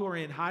and all who are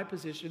in high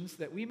positions,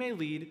 that we may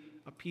lead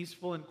a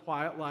peaceful and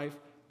quiet life,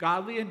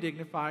 godly and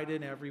dignified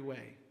in every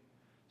way.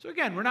 So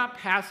again, we're not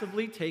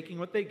passively taking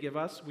what they give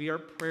us. We are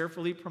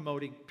prayerfully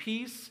promoting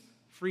peace,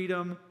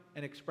 freedom,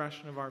 and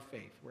expression of our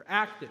faith. We're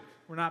active.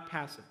 We're not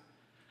passive.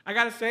 I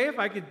got to say, if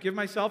I could give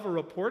myself a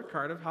report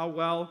card of how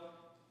well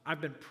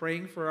I've been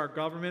praying for our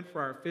government,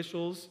 for our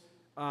officials,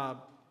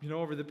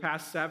 over the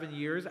past 7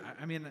 years,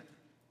 I mean,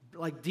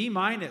 like D-.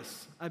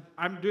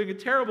 I'm doing a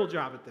terrible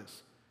job at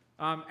this.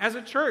 As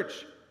a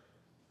church,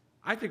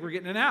 I think we're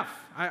getting an F.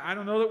 I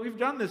don't know that we've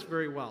done this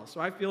very well. So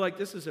I feel like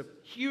this is a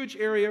huge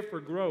area for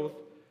growth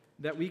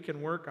that we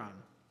can work on.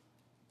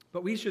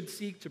 But we should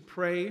seek to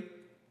pray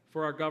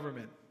for our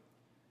government.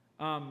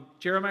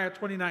 Jeremiah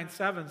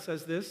 29:7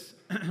 says this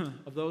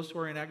of those who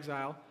are in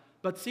exile,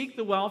 but seek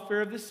the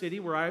welfare of the city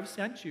where I have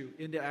sent you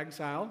into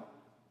exile.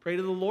 Pray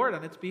to the Lord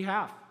on its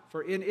behalf,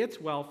 for in its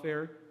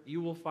welfare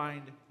you will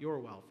find your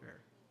welfare.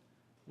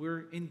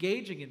 We're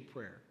engaging in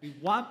prayer. We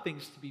want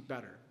things to be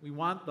better. We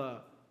want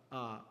the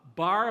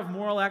bar of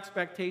moral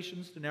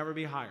expectations to never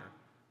be higher.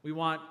 We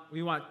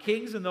want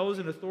kings and those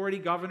in authority,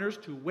 governors,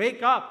 to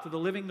wake up to the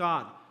living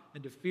God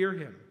and to fear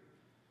Him.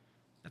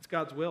 That's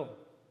God's will.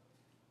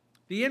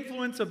 The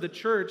influence of the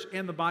church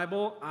and the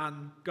Bible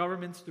on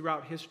governments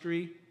throughout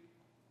history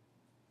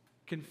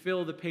can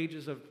fill the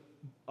pages of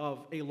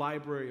a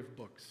library of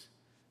books.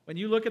 When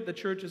you look at the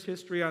church's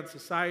history on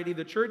society,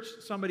 the church,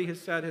 somebody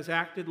has said, has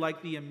acted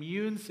like the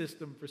immune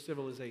system for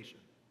civilization.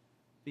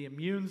 The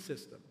immune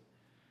system.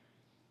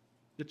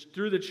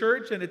 Through the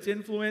church and its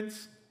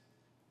influence,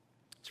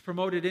 it's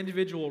promoted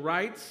individual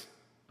rights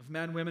of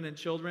men, women, and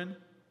children,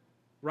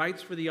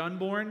 rights for the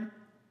unborn.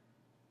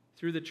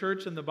 Through the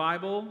church and the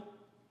Bible,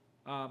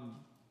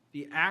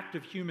 the act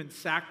of human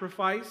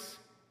sacrifice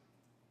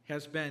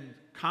has been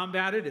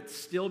combated. It's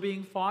still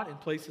being fought in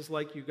places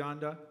like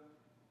Uganda.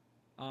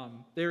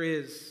 There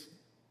is,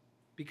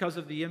 because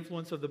of the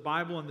influence of the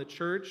Bible and the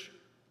church,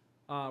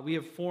 we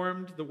have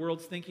formed the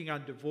world's thinking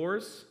on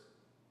divorce,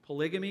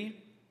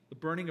 polygamy, the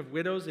burning of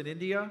widows in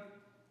India,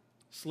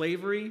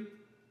 slavery,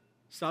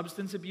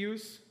 substance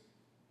abuse,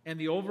 and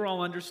the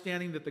overall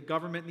understanding that the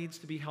government needs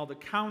to be held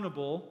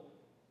accountable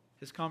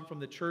has come from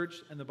the church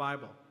and the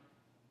Bible.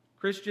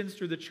 Christians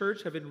through the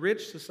church have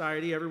enriched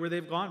society everywhere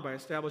they've gone by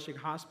establishing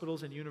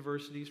hospitals and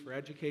universities for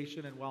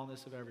education and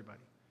wellness of everybody.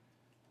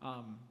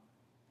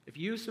 If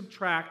you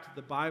subtract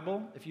the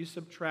Bible, if you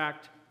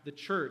subtract the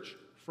church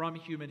from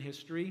human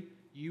history,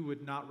 you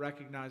would not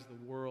recognize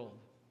the world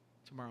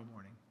tomorrow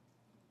morning.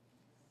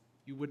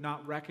 You would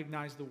not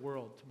recognize the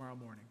world tomorrow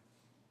morning.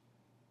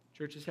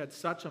 Church has had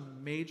such a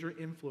major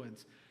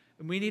influence.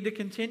 And we need to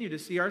continue to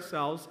see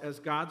ourselves as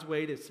God's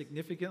way to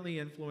significantly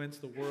influence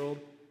the world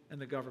and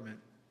the government.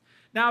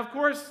 Now, of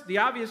course, the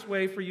obvious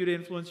way for you to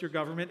influence your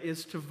government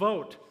is to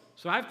vote.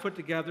 So I've put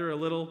together a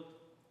little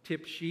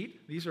tip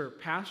sheet. These are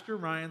Pastor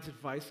Ryan's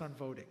advice on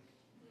voting.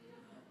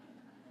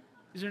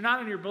 These are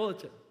not in your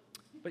bulletin,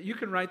 but you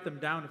can write them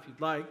down if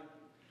you'd like.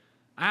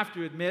 I have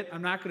to admit,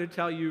 I'm not going to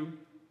tell you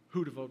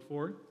who to vote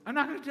for. I'm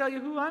not going to tell you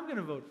who I'm going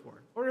to vote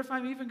for, or if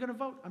I'm even going to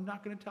vote. I'm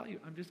not going to tell you.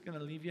 I'm just going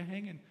to leave you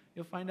hanging.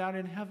 You'll find out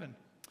in heaven.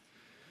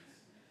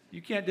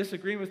 You can't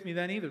disagree with me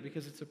then either,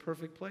 because it's a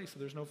perfect place, so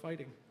there's no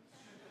fighting.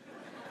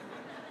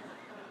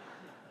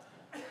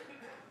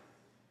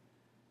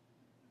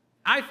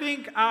 I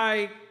think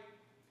I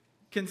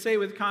can say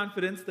with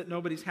confidence that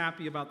nobody's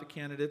happy about the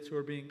candidates who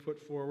are being put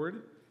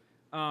forward.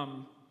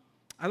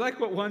 I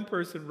like what one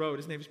person wrote.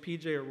 His name is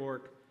P.J.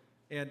 O'Rourke,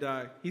 and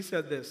he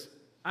said this: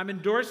 I'm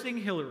endorsing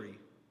Hillary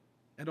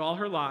and all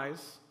her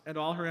lies and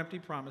all her empty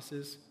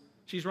promises.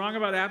 She's wrong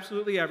about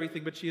absolutely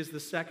everything, but she is the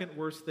second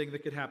worst thing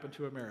that could happen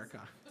to America.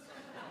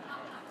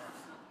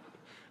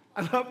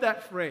 I love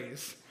that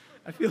phrase.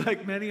 I feel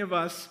like many of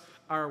us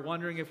are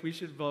wondering if we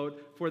should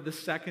vote for the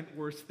second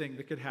worst thing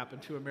that could happen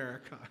to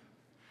America.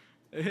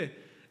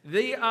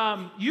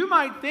 You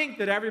might think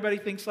that everybody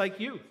thinks like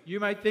you. You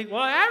might think,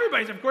 well,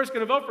 everybody's, of course,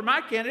 going to vote for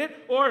my candidate,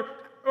 or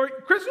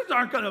Christians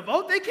aren't going to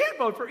vote. They can't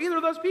vote for either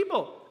of those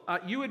people.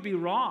 You would be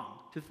wrong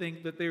to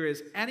think that there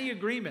is any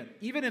agreement,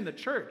 even in the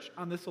church,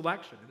 on this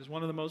election. It is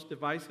one of the most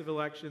divisive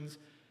elections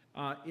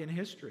in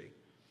history.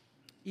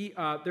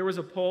 There was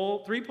a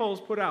poll, 3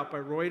 polls put out by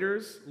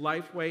Reuters,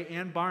 Lifeway,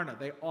 and Barna.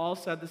 They all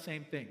said the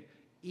same thing.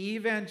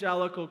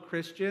 Evangelical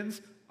Christians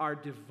are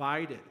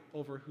divided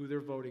over who they're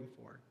voting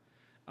for.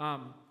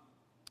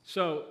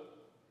 So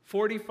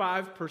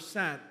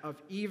 45%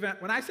 of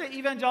when I say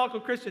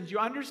evangelical Christians, you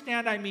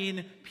understand I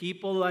mean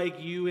people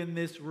like you in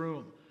this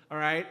room, all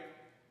right?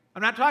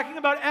 I'm not talking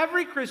about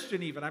every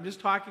Christian even. I'm just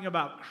talking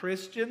about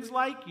Christians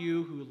like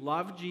you who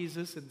love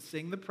Jesus and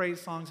sing the praise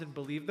songs and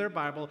believe their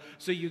Bible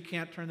so you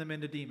can't turn them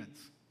into demons.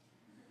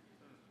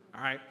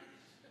 All right?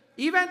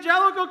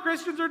 Evangelical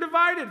Christians are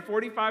divided.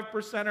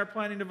 45% are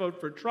planning to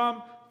vote for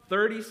Trump.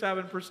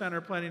 37%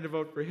 are planning to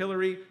vote for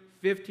Hillary.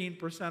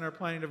 15% are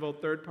planning to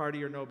vote third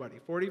party or nobody.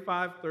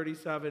 45,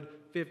 37,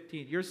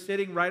 15. You're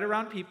sitting right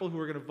around people who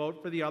are going to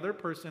vote for the other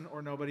person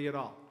or nobody at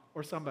all,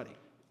 or somebody.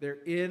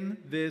 They're in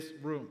this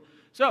room.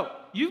 So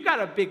you've got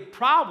a big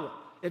problem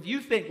if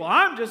you think, well,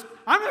 I'm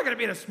not going to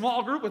be in a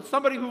small group with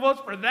somebody who votes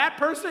for that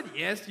person.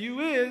 Yes, you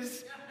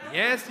is.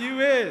 Yes,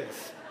 you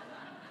is.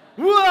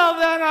 Well,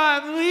 then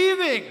I'm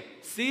leaving.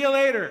 See you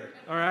later,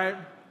 all right?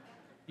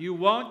 You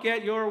won't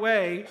get your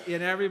way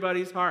in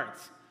everybody's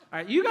hearts. All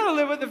right, you got to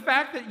live with the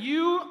fact that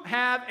you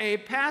have a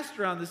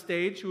pastor on the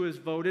stage who has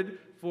voted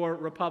for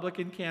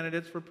Republican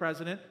candidates for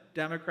president,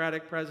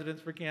 Democratic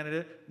presidents for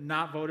candidate,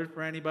 not voted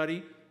for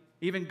anybody.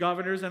 Even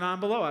governors and on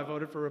below. I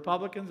voted for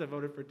Republicans, I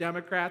voted for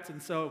Democrats,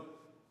 and so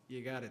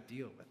you got to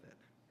deal with it.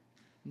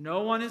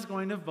 No one is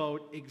going to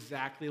vote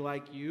exactly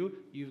like you.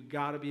 You've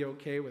got to be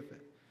okay with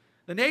it.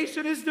 The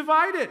nation is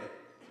divided.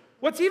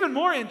 What's even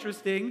more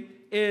interesting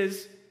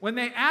is when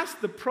they ask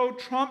the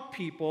pro-Trump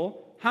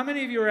people, how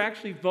many of you are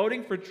actually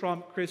voting for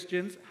Trump,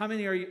 Christians? How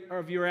many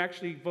of you are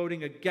actually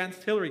voting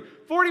against Hillary?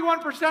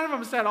 41% of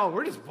them said, oh,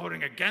 we're just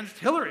voting against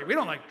Hillary. We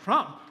don't like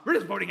Trump. We're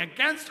just voting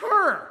against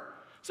her.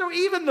 So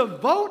even the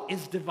vote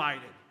is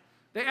divided.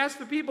 They asked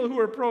the people who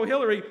are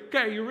pro-Hillary, okay,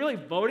 are you really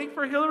voting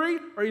for Hillary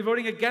or are you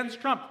voting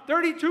against Trump?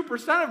 32%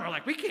 of them are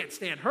like, we can't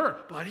stand her,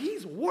 but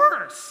he's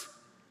worse.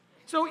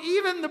 So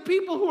even the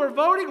people who are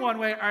voting one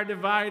way are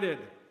divided.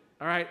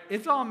 All right,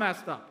 it's all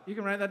messed up. You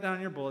can write that down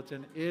in your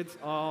bulletin. It's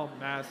all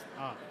messed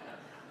up.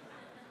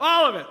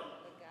 All of it.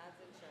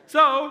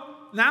 So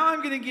now I'm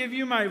going to give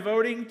you my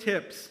voting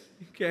tips.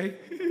 Okay,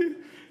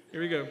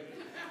 here we go.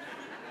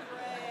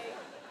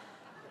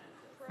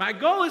 My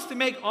goal is to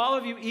make all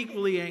of you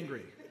equally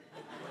angry.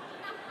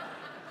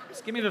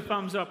 Just give me the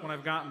thumbs up when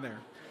I've gotten there.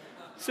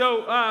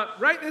 So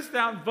write this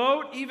down.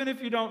 Vote even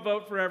if you don't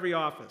vote for every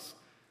office.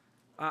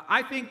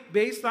 I think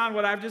based on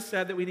what I've just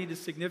said that we need to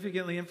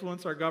significantly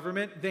influence our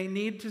government, they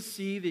need to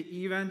see the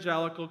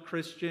evangelical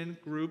Christian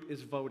group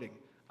is voting.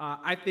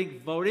 I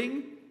think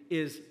voting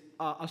is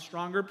a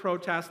stronger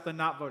protest than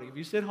not voting. If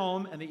you sit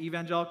home and the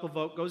evangelical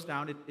vote goes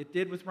down, it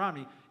did with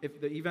Romney.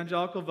 If the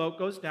evangelical vote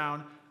goes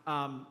down,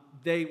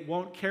 they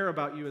won't care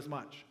about you as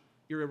much.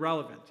 You're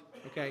irrelevant,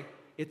 okay?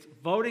 It's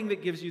voting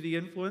that gives you the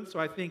influence. So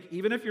I think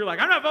even if you're like,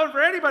 I'm not voting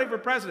for anybody for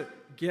president,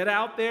 get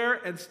out there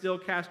and still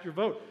cast your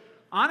vote.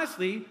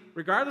 Honestly,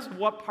 regardless of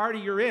what party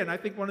you're in, I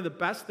think one of the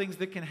best things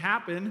that can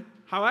happen,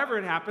 however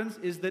it happens,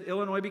 is that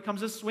Illinois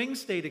becomes a swing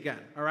state again,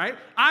 all right?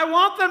 I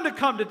want them to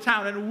come to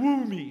town and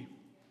woo me.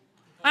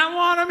 I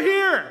want them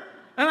here.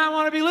 And I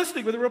want to be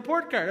listening with a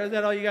report card. Is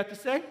that all you got to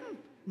say?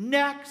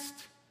 Next.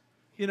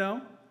 You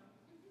know?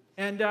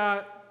 And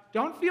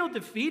don't feel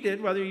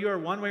defeated whether you're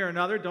one way or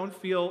another. Don't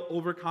feel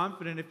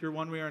overconfident if you're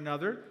one way or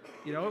another.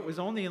 You know, it was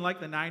only in like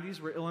the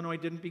 90s where Illinois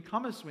didn't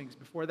become a swings.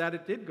 Before that,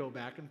 it did go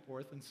back and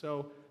forth. And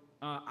so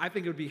I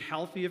think it would be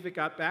healthy if it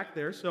got back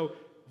there. So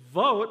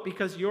vote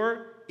because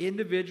your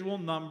individual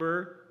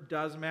number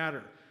does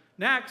matter.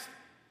 Next,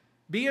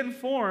 be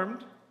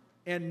informed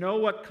and know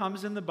what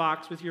comes in the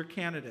box with your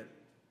candidate.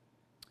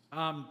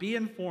 Be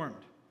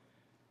informed.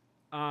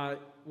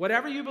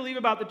 Whatever you believe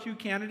about the two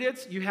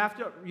candidates, you have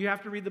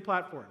to read the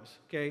platforms,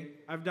 okay?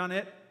 I've done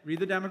it. Read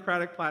the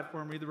Democratic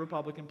platform, read the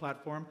Republican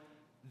platform.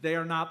 They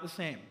are not the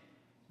same.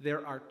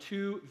 There are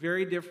two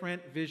very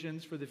different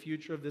visions for the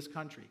future of this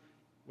country.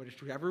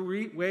 Whichever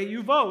way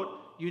you vote,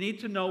 you need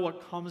to know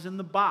what comes in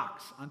the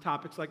box on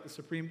topics like the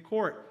Supreme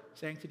Court,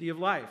 sanctity of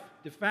life,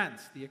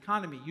 defense, the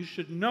economy. You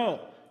should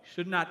know. You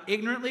should not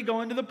ignorantly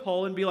go into the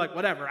poll and be like,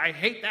 whatever, I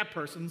hate that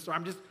person, so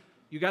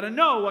you got to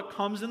know what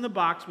comes in the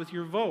box with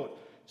your vote.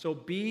 So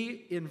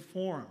be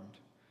informed.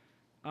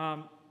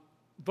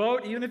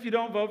 Vote, even if you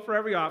don't vote for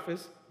every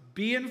office,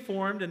 be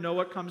informed and know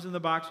what comes in the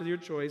box with your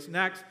choice.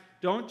 Next,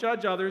 don't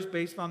judge others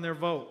based on their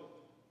vote.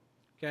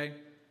 Okay?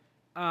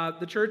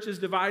 The church is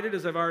divided,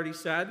 as I've already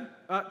said.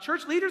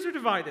 Church leaders are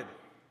divided.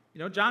 You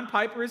know, John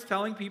Piper is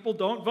telling people,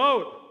 don't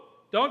vote.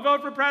 Don't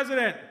vote for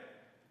president.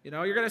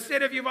 You're going to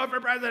sit if you vote for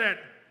president.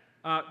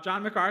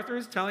 John MacArthur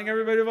is telling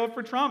everybody to vote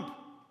for Trump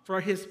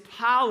for his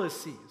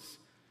policies.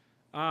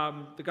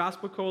 The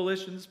Gospel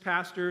Coalition's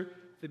pastor,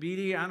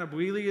 Thabiti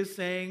Anyabwile, is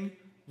saying,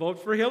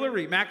 vote for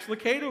Hillary. Max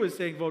Lucado is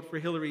saying, vote for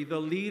Hillary. The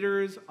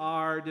leaders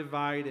are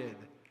divided.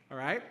 All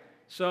right?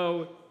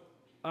 So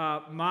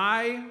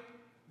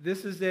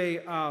this is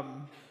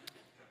an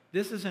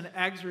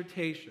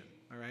exhortation,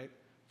 all right?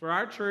 For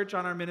our church,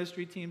 on our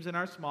ministry teams and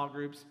our small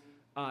groups,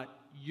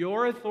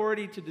 your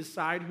authority to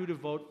decide who to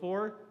vote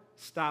for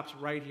stops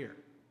right here.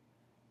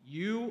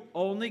 You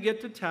only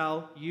get to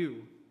tell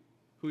you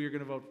who you're going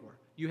to vote for.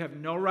 You have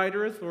no right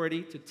or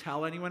authority to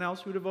tell anyone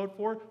else who to vote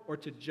for or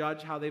to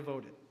judge how they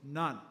voted.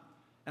 None.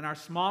 And our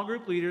small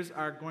group leaders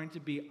are going to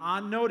be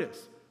on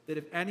notice that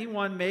if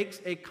anyone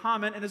makes a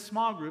comment in a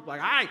small group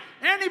like,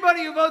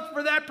 anybody who votes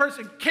for that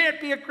person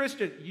can't be a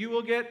Christian, you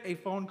will get a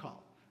phone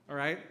call, all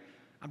right?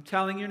 I'm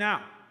telling you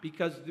now,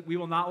 because we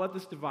will not let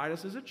this divide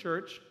us as a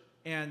church.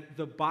 And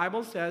the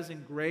Bible says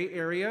in gray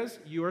areas,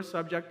 you are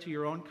subject to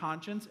your own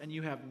conscience, and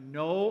you have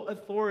no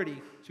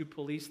authority to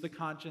police the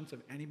conscience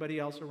of anybody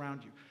else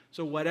around you.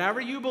 So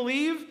whatever you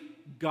believe,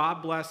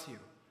 God bless you.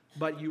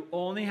 But you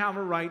only have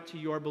a right to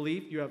your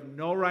belief. You have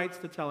no rights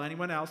to tell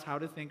anyone else how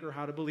to think or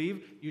how to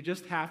believe. You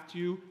just have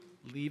to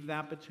leave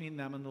that between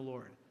them and the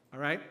Lord. All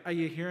right? Are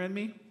you hearing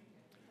me?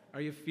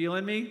 Are you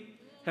feeling me?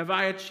 Have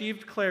I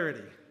achieved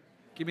clarity?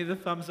 Give me the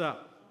thumbs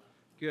up.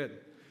 Good.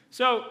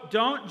 So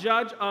don't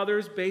judge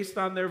others based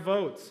on their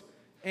votes.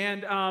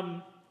 And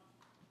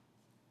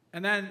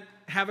then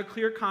have a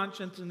clear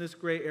conscience in this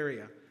gray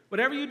area.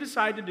 Whatever you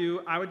decide to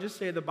do, I would just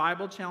say the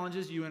Bible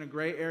challenges you in a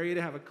gray area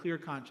to have a clear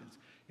conscience.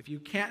 If you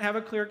can't have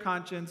a clear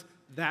conscience,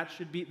 that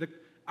should be...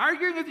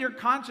 Arguing with your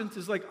conscience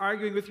is like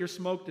arguing with your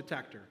smoke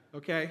detector,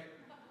 okay?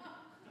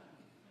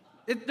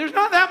 There's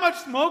not that much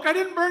smoke. I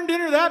didn't burn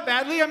dinner that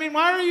badly. I mean,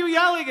 why are you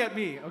yelling at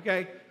me,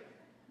 okay?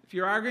 If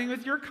you're arguing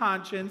with your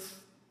conscience,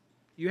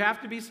 you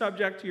have to be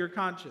subject to your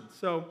conscience.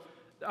 So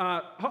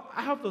I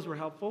hope those were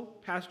helpful.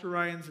 Pastor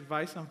Ryan's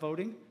advice on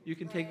voting. You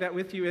can take that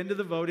with you into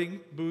the voting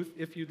booth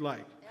if you'd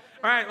like.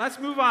 All right, let's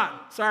move on.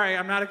 Sorry,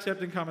 I'm not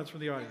accepting comments from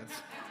the audience.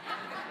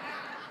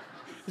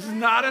 This is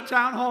not a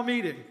town hall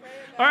meeting.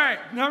 All right,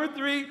 number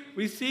 3,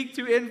 we seek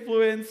to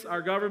influence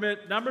our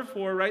government. Number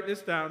 4, write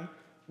this down.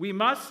 We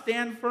must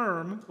stand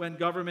firm when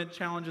government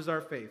challenges our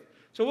faith.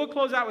 So we'll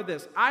close out with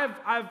this.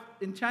 I've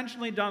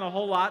intentionally done a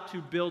whole lot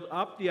to build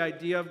up the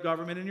idea of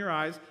government in your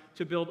eyes,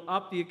 to build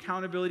up the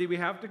accountability we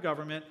have to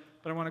government,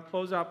 but I want to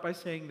close out by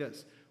saying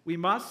this. We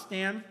must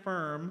stand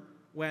firm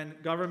when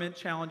government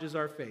challenges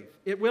our faith.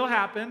 It will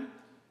happen,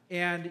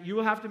 and you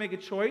will have to make a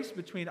choice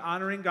between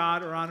honoring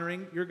God or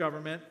honoring your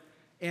government,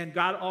 and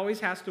God always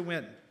has to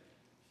win.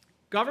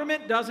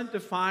 Government doesn't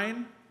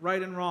define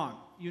right and wrong.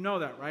 You know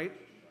that, right?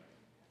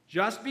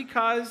 Just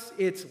because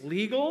it's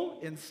legal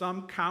in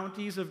some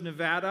counties of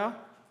Nevada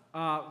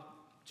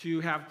to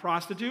have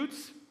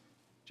prostitutes,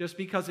 just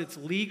because it's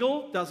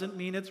legal doesn't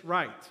mean it's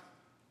right.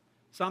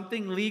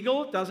 Something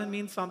legal doesn't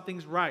mean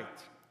something's right.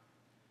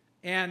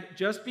 And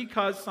just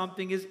because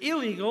something is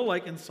illegal,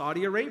 like in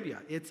Saudi Arabia,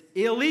 it's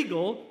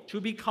illegal to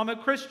become a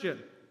Christian,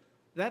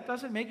 that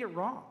doesn't make it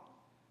wrong.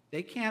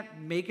 They can't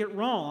make it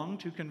wrong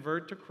to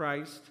convert to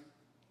Christ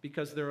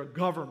because they're a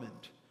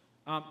government.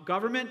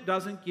 Government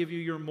doesn't give you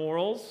your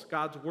morals.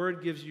 God's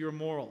word gives you your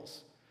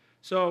morals.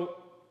 So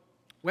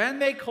when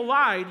they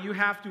collide, you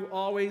have to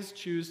always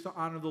choose to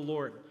honor the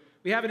Lord.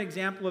 We have an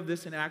example of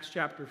this in Acts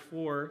chapter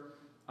 4,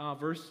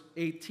 verse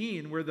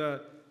 18, where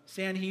the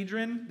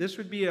Sanhedrin, this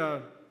would be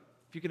if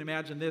you can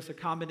imagine this, a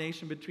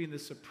combination between the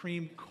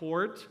Supreme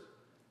Court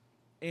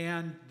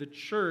and the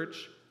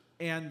church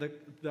and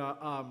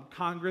the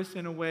Congress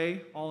in a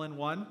way, all in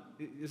one.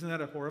 Isn't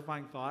that a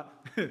horrifying thought?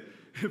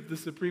 If the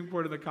Supreme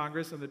Court and the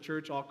Congress and the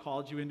church all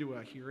called you into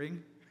a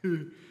hearing.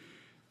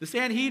 The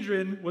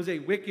Sanhedrin was a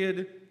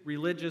wicked,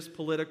 religious,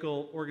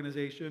 political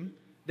organization.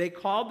 They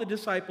called the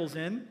disciples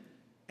in,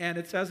 and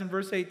it says in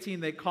verse 18,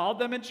 they called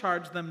them and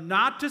charged them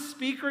not to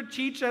speak or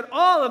teach at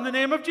all in the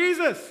name of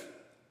Jesus.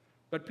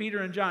 But Peter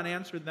and John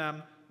answered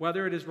them,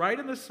 whether it is right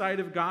in the sight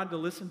of God to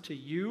listen to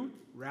you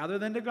rather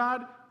than to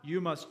God, you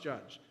must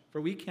judge.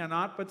 For we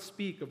cannot but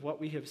speak of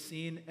what we have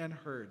seen and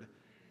heard.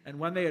 And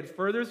when they had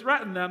further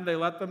threatened them, they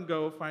let them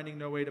go, finding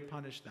no way to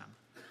punish them.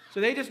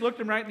 So they just looked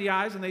them right in the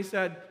eyes and they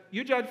said,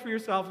 you judge for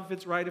yourself if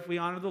it's right if we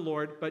honor the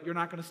Lord, but you're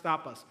not going to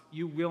stop us.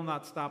 You will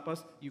not stop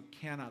us. You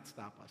cannot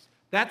stop us.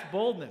 That's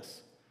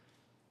boldness.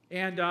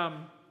 And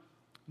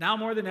now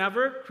more than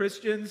ever,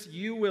 Christians,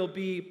 you will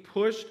be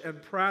pushed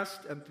and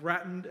pressed and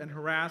threatened and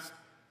harassed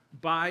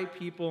by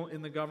people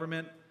in the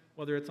government,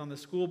 whether it's on the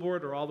school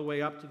board or all the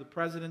way up to the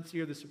presidency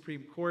or the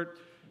Supreme Court.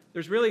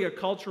 There's really a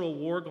cultural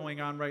war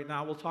going on right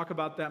now. We'll talk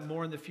about that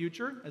more in the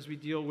future as we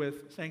deal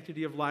with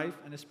sanctity of life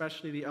and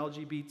especially the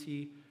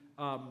LGBT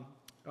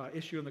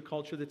issue in the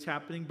culture that's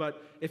happening.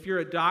 But if you're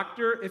a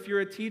doctor, if you're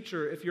a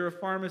teacher, if you're a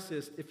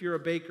pharmacist, if you're a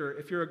baker,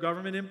 if you're a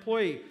government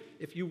employee,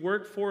 if you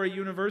work for a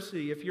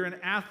university, if you're an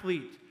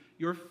athlete,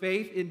 your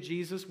faith in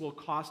Jesus will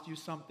cost you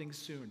something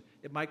soon.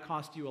 It might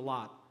cost you a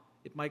lot.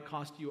 It might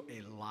cost you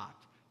a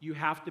lot. You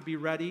have to be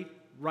ready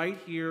right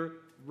here,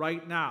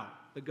 right now.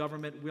 The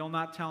government will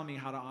not tell me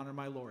how to honor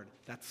my Lord.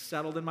 That's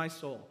settled in my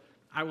soul.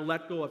 I will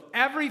let go of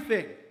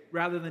everything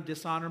rather than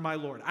dishonor my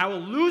Lord. I will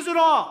lose it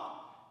all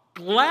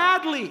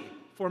gladly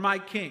for my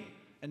King.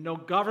 And no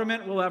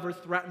government will ever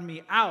threaten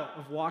me out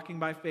of walking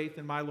by faith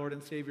in my Lord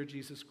and Savior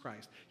Jesus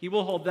Christ. He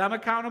will hold them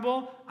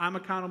accountable. I'm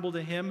accountable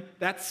to him.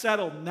 That's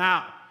settled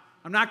now.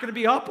 I'm not going to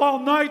be up all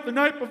night the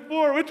night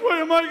before. Which way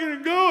am I going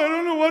to go? I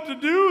don't know what to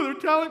do. They're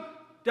telling.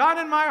 Done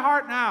in my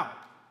heart now.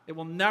 It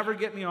will never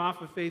get me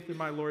off of faith in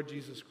my Lord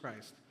Jesus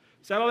Christ.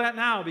 Settle that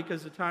now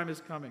because the time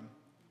is coming.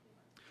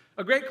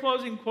 A great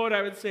closing quote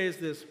I would say is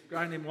this. A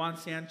guy named Juan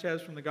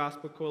Sanchez from the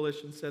Gospel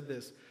Coalition said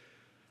this.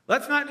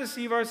 Let's not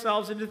deceive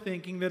ourselves into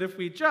thinking that if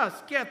we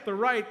just get the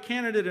right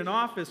candidate in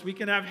office, we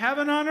can have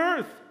heaven on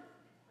earth.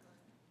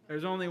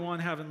 There's only one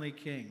heavenly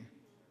king,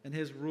 and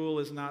his rule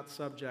is not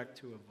subject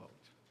to a vote.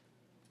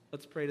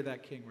 Let's pray to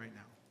that king right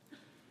now.